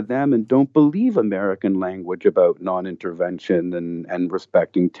done to them and don't believe American language about non-intervention and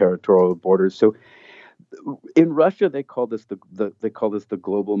respecting territorial borders. So in Russia, they call this the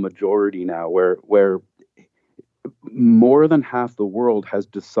global majority now, where more than half the world has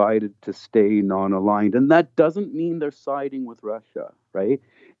decided to stay non-aligned, and that doesn't mean they're siding with Russia, right?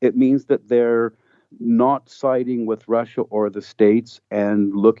 It means that they're not siding with Russia or the States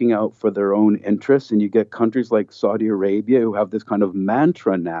and looking out for their own interests. And you get countries like Saudi Arabia who have this kind of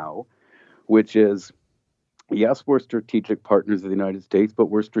mantra now, which is, yes, we're strategic partners of the United States, but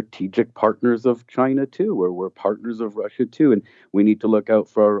we're strategic partners of China too, or we're partners of Russia too, and we need to look out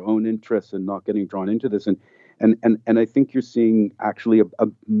for our own interests and not getting drawn into this. And I think you're seeing actually a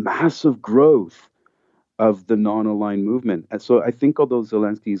massive growth of the non-aligned movement. And so I think although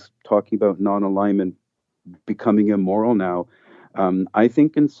Zelensky's talking about non-alignment becoming immoral now, I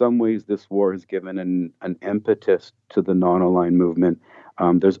think in some ways this war has given an impetus to the non-aligned movement.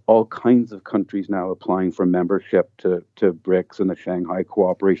 There's all kinds of countries now applying for membership to BRICS and the Shanghai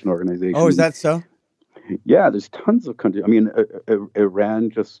Cooperation Organization. Oh, is that so? Yeah, there's tons of countries. I mean,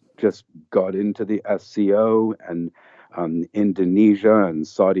 Iran just got into the SCO, and Indonesia and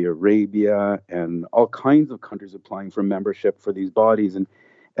Saudi Arabia and all kinds of countries applying for membership for these bodies.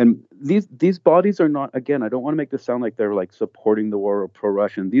 And these bodies are not, again, I don't want to make this sound like they're like supporting the war or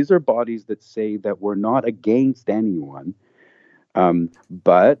pro-Russian. These are bodies that say that we're not against anyone,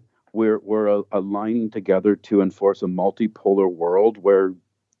 but we're aligning together to enforce a multipolar world where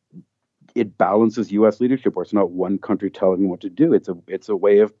it balances U.S. leadership, where it's not one country telling them what to do. It's a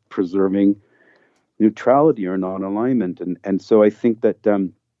way of preserving neutrality or non-alignment, and so I think that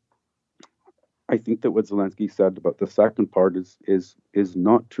what Zelensky said about the second part is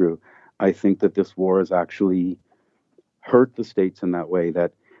not true. I think that this war has actually hurt the States in that way.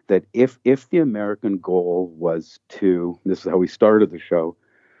 That if the American goal was to, this is how we started the show,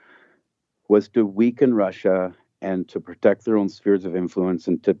 was to weaken Russia and to protect their own spheres of influence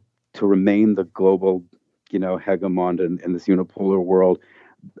and to remain the global, hegemon in this unipolar world,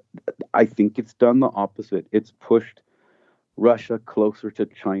 I think it's done the opposite. It's pushed Russia closer to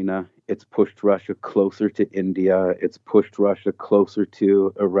China. It's pushed Russia closer to India. It's pushed Russia closer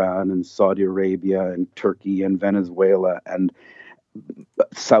to Iran and Saudi Arabia and Turkey and Venezuela and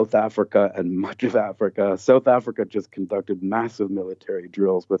South Africa and much of Africa. South Africa just conducted massive military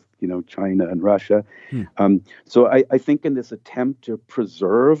drills with, China and Russia. So I think in this attempt to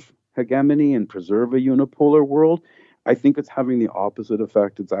preserve hegemony and preserve a unipolar world, I think it's having the opposite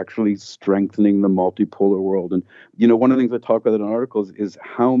effect. It's actually strengthening the multipolar world. And, one of the things I talk about in articles is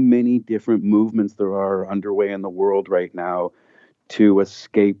how many different movements there are underway in the world right now to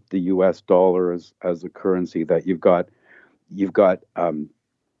escape the US dollar as a currency. That you've got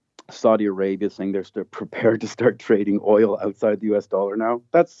Saudi Arabia saying they're prepared to start trading oil outside the US dollar now.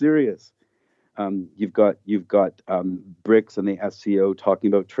 That's serious. You've got BRICS and the SCO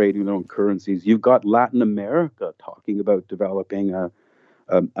talking about trading their own currencies. You've got Latin America talking about developing a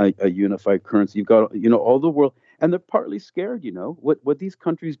unified currency. You've got all the world, and they're partly scared. What these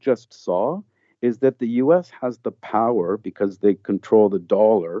countries just saw is that the U.S. has the power, because they control the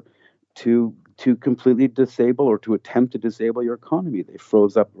dollar, to completely disable or to attempt to disable your economy. They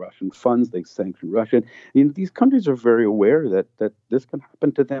froze up Russian funds. They sanctioned Russia. These countries are very aware that this can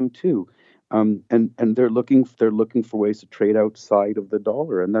happen to them too. And they're looking for ways to trade outside of the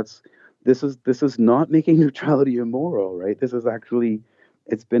dollar, and this is not making neutrality immoral, right? This is actually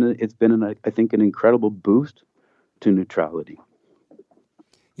it's been I think an incredible boost to neutrality.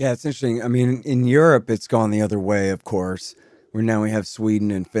 Yeah, it's interesting. I mean, in Europe, it's gone the other way, of course, where now we have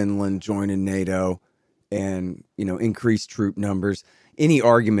Sweden and Finland joining NATO, and increased troop numbers. Any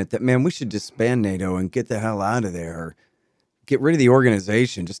argument that, man, we should disband NATO and get the hell out of there, or get rid of the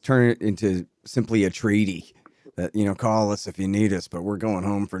organization, just turn it into simply a treaty that, call us if you need us, but we're going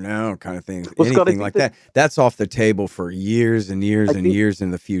home for now, kind of thing. Well, Scott, anything like that. That's off the table for years and years and years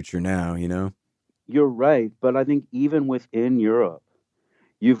in the future now, You're right, but I think even within Europe,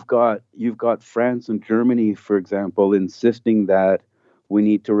 you've got France and Germany, for example, insisting that we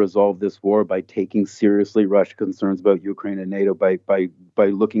need to resolve this war by taking seriously Russia's concerns about Ukraine and NATO, by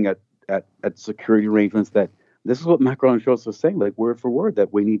looking at security arrangements that. This is what Macron and Scholz are saying, like word for word,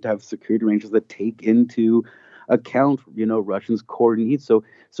 that we need to have security arrangements that take into account, Russians' core needs. So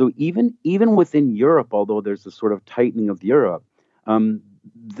even within Europe, although there's a sort of tightening of Europe,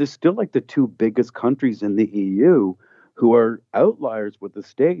 there's still like the two biggest countries in the EU who are outliers with the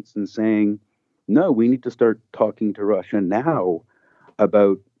States and saying, no, we need to start talking to Russia now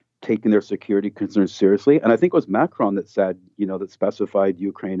about taking their security concerns seriously. And I think it was Macron that said, that specified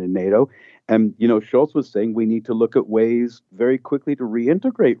Ukraine and NATO. And, Scholz was saying we need to look at ways very quickly to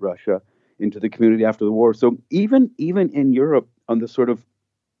reintegrate Russia into the community after the war. So even in Europe, on the sort of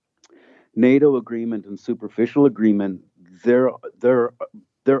NATO agreement and superficial agreement, there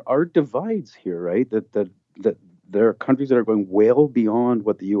are divides here, right? That there are countries that are going well beyond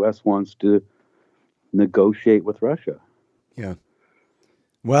what the U.S. wants to negotiate with Russia. Yeah.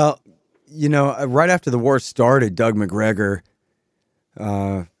 Well, right after the war started, Doug McGregor,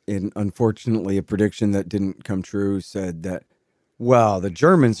 in unfortunately a prediction that didn't come true, said that, well, the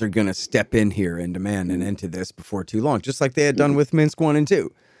Germans are going to step in here and demand an end to this before too long, just like they had done with Minsk 1 and 2.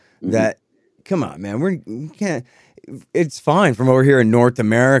 Mm-hmm. That, come on, man, we can't. It's fine from over here in North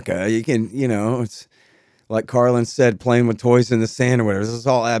America. You can, it's like Carlin said, playing with toys in the sand or whatever. This is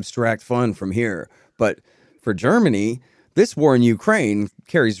all abstract fun from here. But for Germany, this war in Ukraine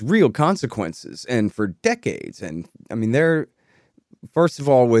carries real consequences, and for decades. And I mean, they're, first of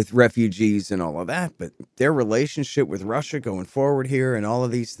all, with refugees and all of that, but their relationship with Russia going forward here and all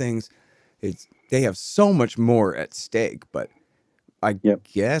of these things, they have so much more at stake. But I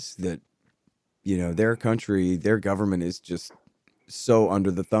guess that, their country, their government is just so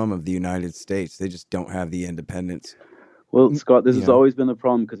under the thumb of the United States. They just don't have the independence. Well, Scott, this has always been the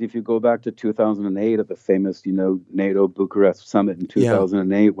problem, because if you go back to 2008 at the famous, NATO Bucharest summit in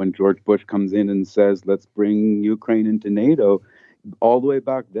 2008, when George Bush comes in and says, let's bring Ukraine into NATO, all the way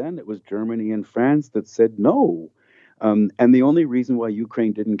back then, it was Germany and France that said no. And the only reason why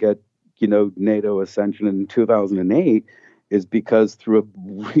Ukraine didn't get, NATO ascension in 2008 is because through a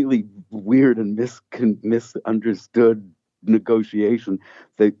really weird and misunderstood negotiation,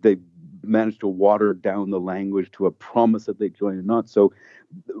 they managed to water down the language to a promise that they join or not. So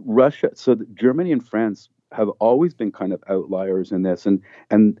Germany and France have always been kind of outliers in this, and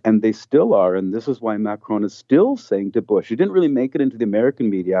they still are. And this is why Macron is still saying to Bush, he didn't really make it into the American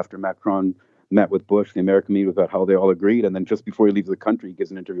media after Macron met with Bush, the American media, about how they all agreed. And then just before he leaves the country, he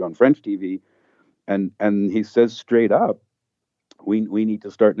gives an interview on French TV, and he says straight up, we need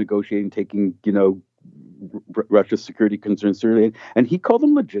to start negotiating, taking, Russia's security concerns seriously. And he called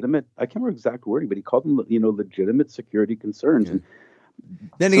them legitimate. I can't remember exact wording, but he called them, legitimate security concerns. Yeah. And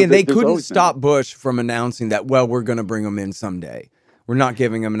then again, they couldn't stop Bush from announcing that, well, we're going to bring them in someday. We're not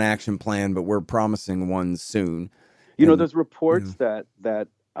giving them an action plan, but we're promising one soon. There's reports that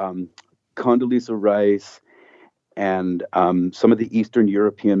Condoleezza Rice and some of the Eastern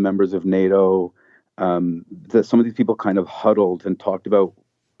European members of NATO, that some of these people kind of huddled and talked about,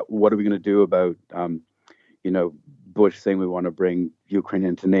 what are we going to do about, Bush saying we want to bring Ukraine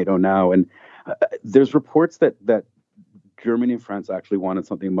into NATO now. And there's reports that Germany and France actually wanted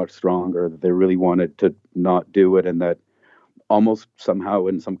something much stronger, that they really wanted to not do it, and that almost somehow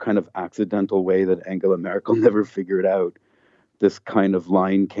in some kind of accidental way that Angela Merkel never figured out, this kind of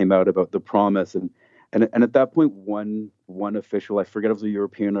line came out about the promise. And at that point, one official, I forget if it was a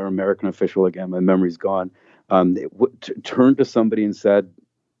European or American official, again, my memory's gone, turned to somebody and said,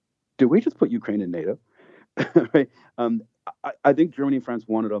 did we just put Ukraine in NATO? Right? I think Germany and France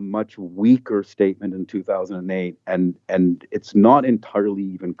wanted a much weaker statement in 2008, and it's not entirely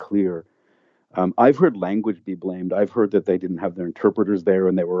even clear. I've heard language be blamed. I've heard that they didn't have their interpreters there,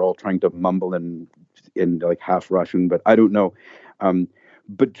 and they were all trying to mumble in like half Russian, but I don't know.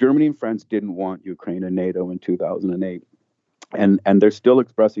 But Germany and France didn't want Ukraine in NATO in 2008. And they're still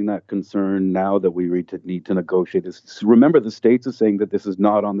expressing that concern now that we need to negotiate this. So remember, the States is saying that this is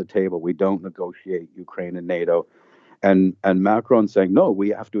not on the table. We don't negotiate Ukraine and NATO. And Macron saying, no, we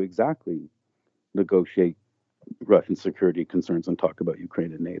have to exactly negotiate Russian security concerns and talk about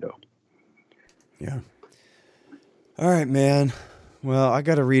Ukraine and NATO. Yeah. All right, man. Well, I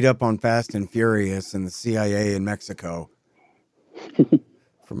got to read up on Fast and Furious and the CIA in Mexico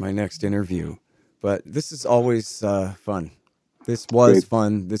for my next interview. But this is always fun. This was great.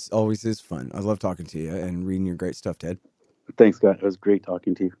 Fun. This always is fun. I love talking to you and reading your great stuff, Ted. Thanks, Scott. It was great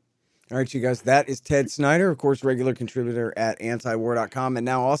talking to you. All right, you guys. That is Ted Snyder, of course, regular contributor at antiwar.com and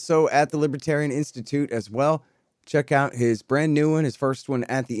now also at the Libertarian Institute as well. Check out his brand new one. His first one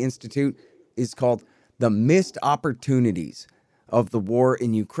at the Institute is called The Missed Opportunities of the War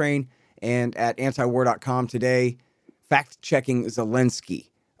in Ukraine. And at antiwar.com today, fact-checking Zelensky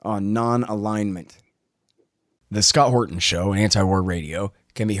on non-alignment. The Scott Horton Show, Anti-War Radio,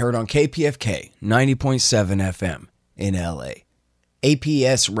 can be heard on KPFK 90.7 FM in LA,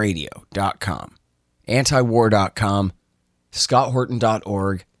 APSradio.com, antiwar.com,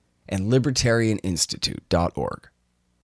 scotthorton.org, and libertarianinstitute.org.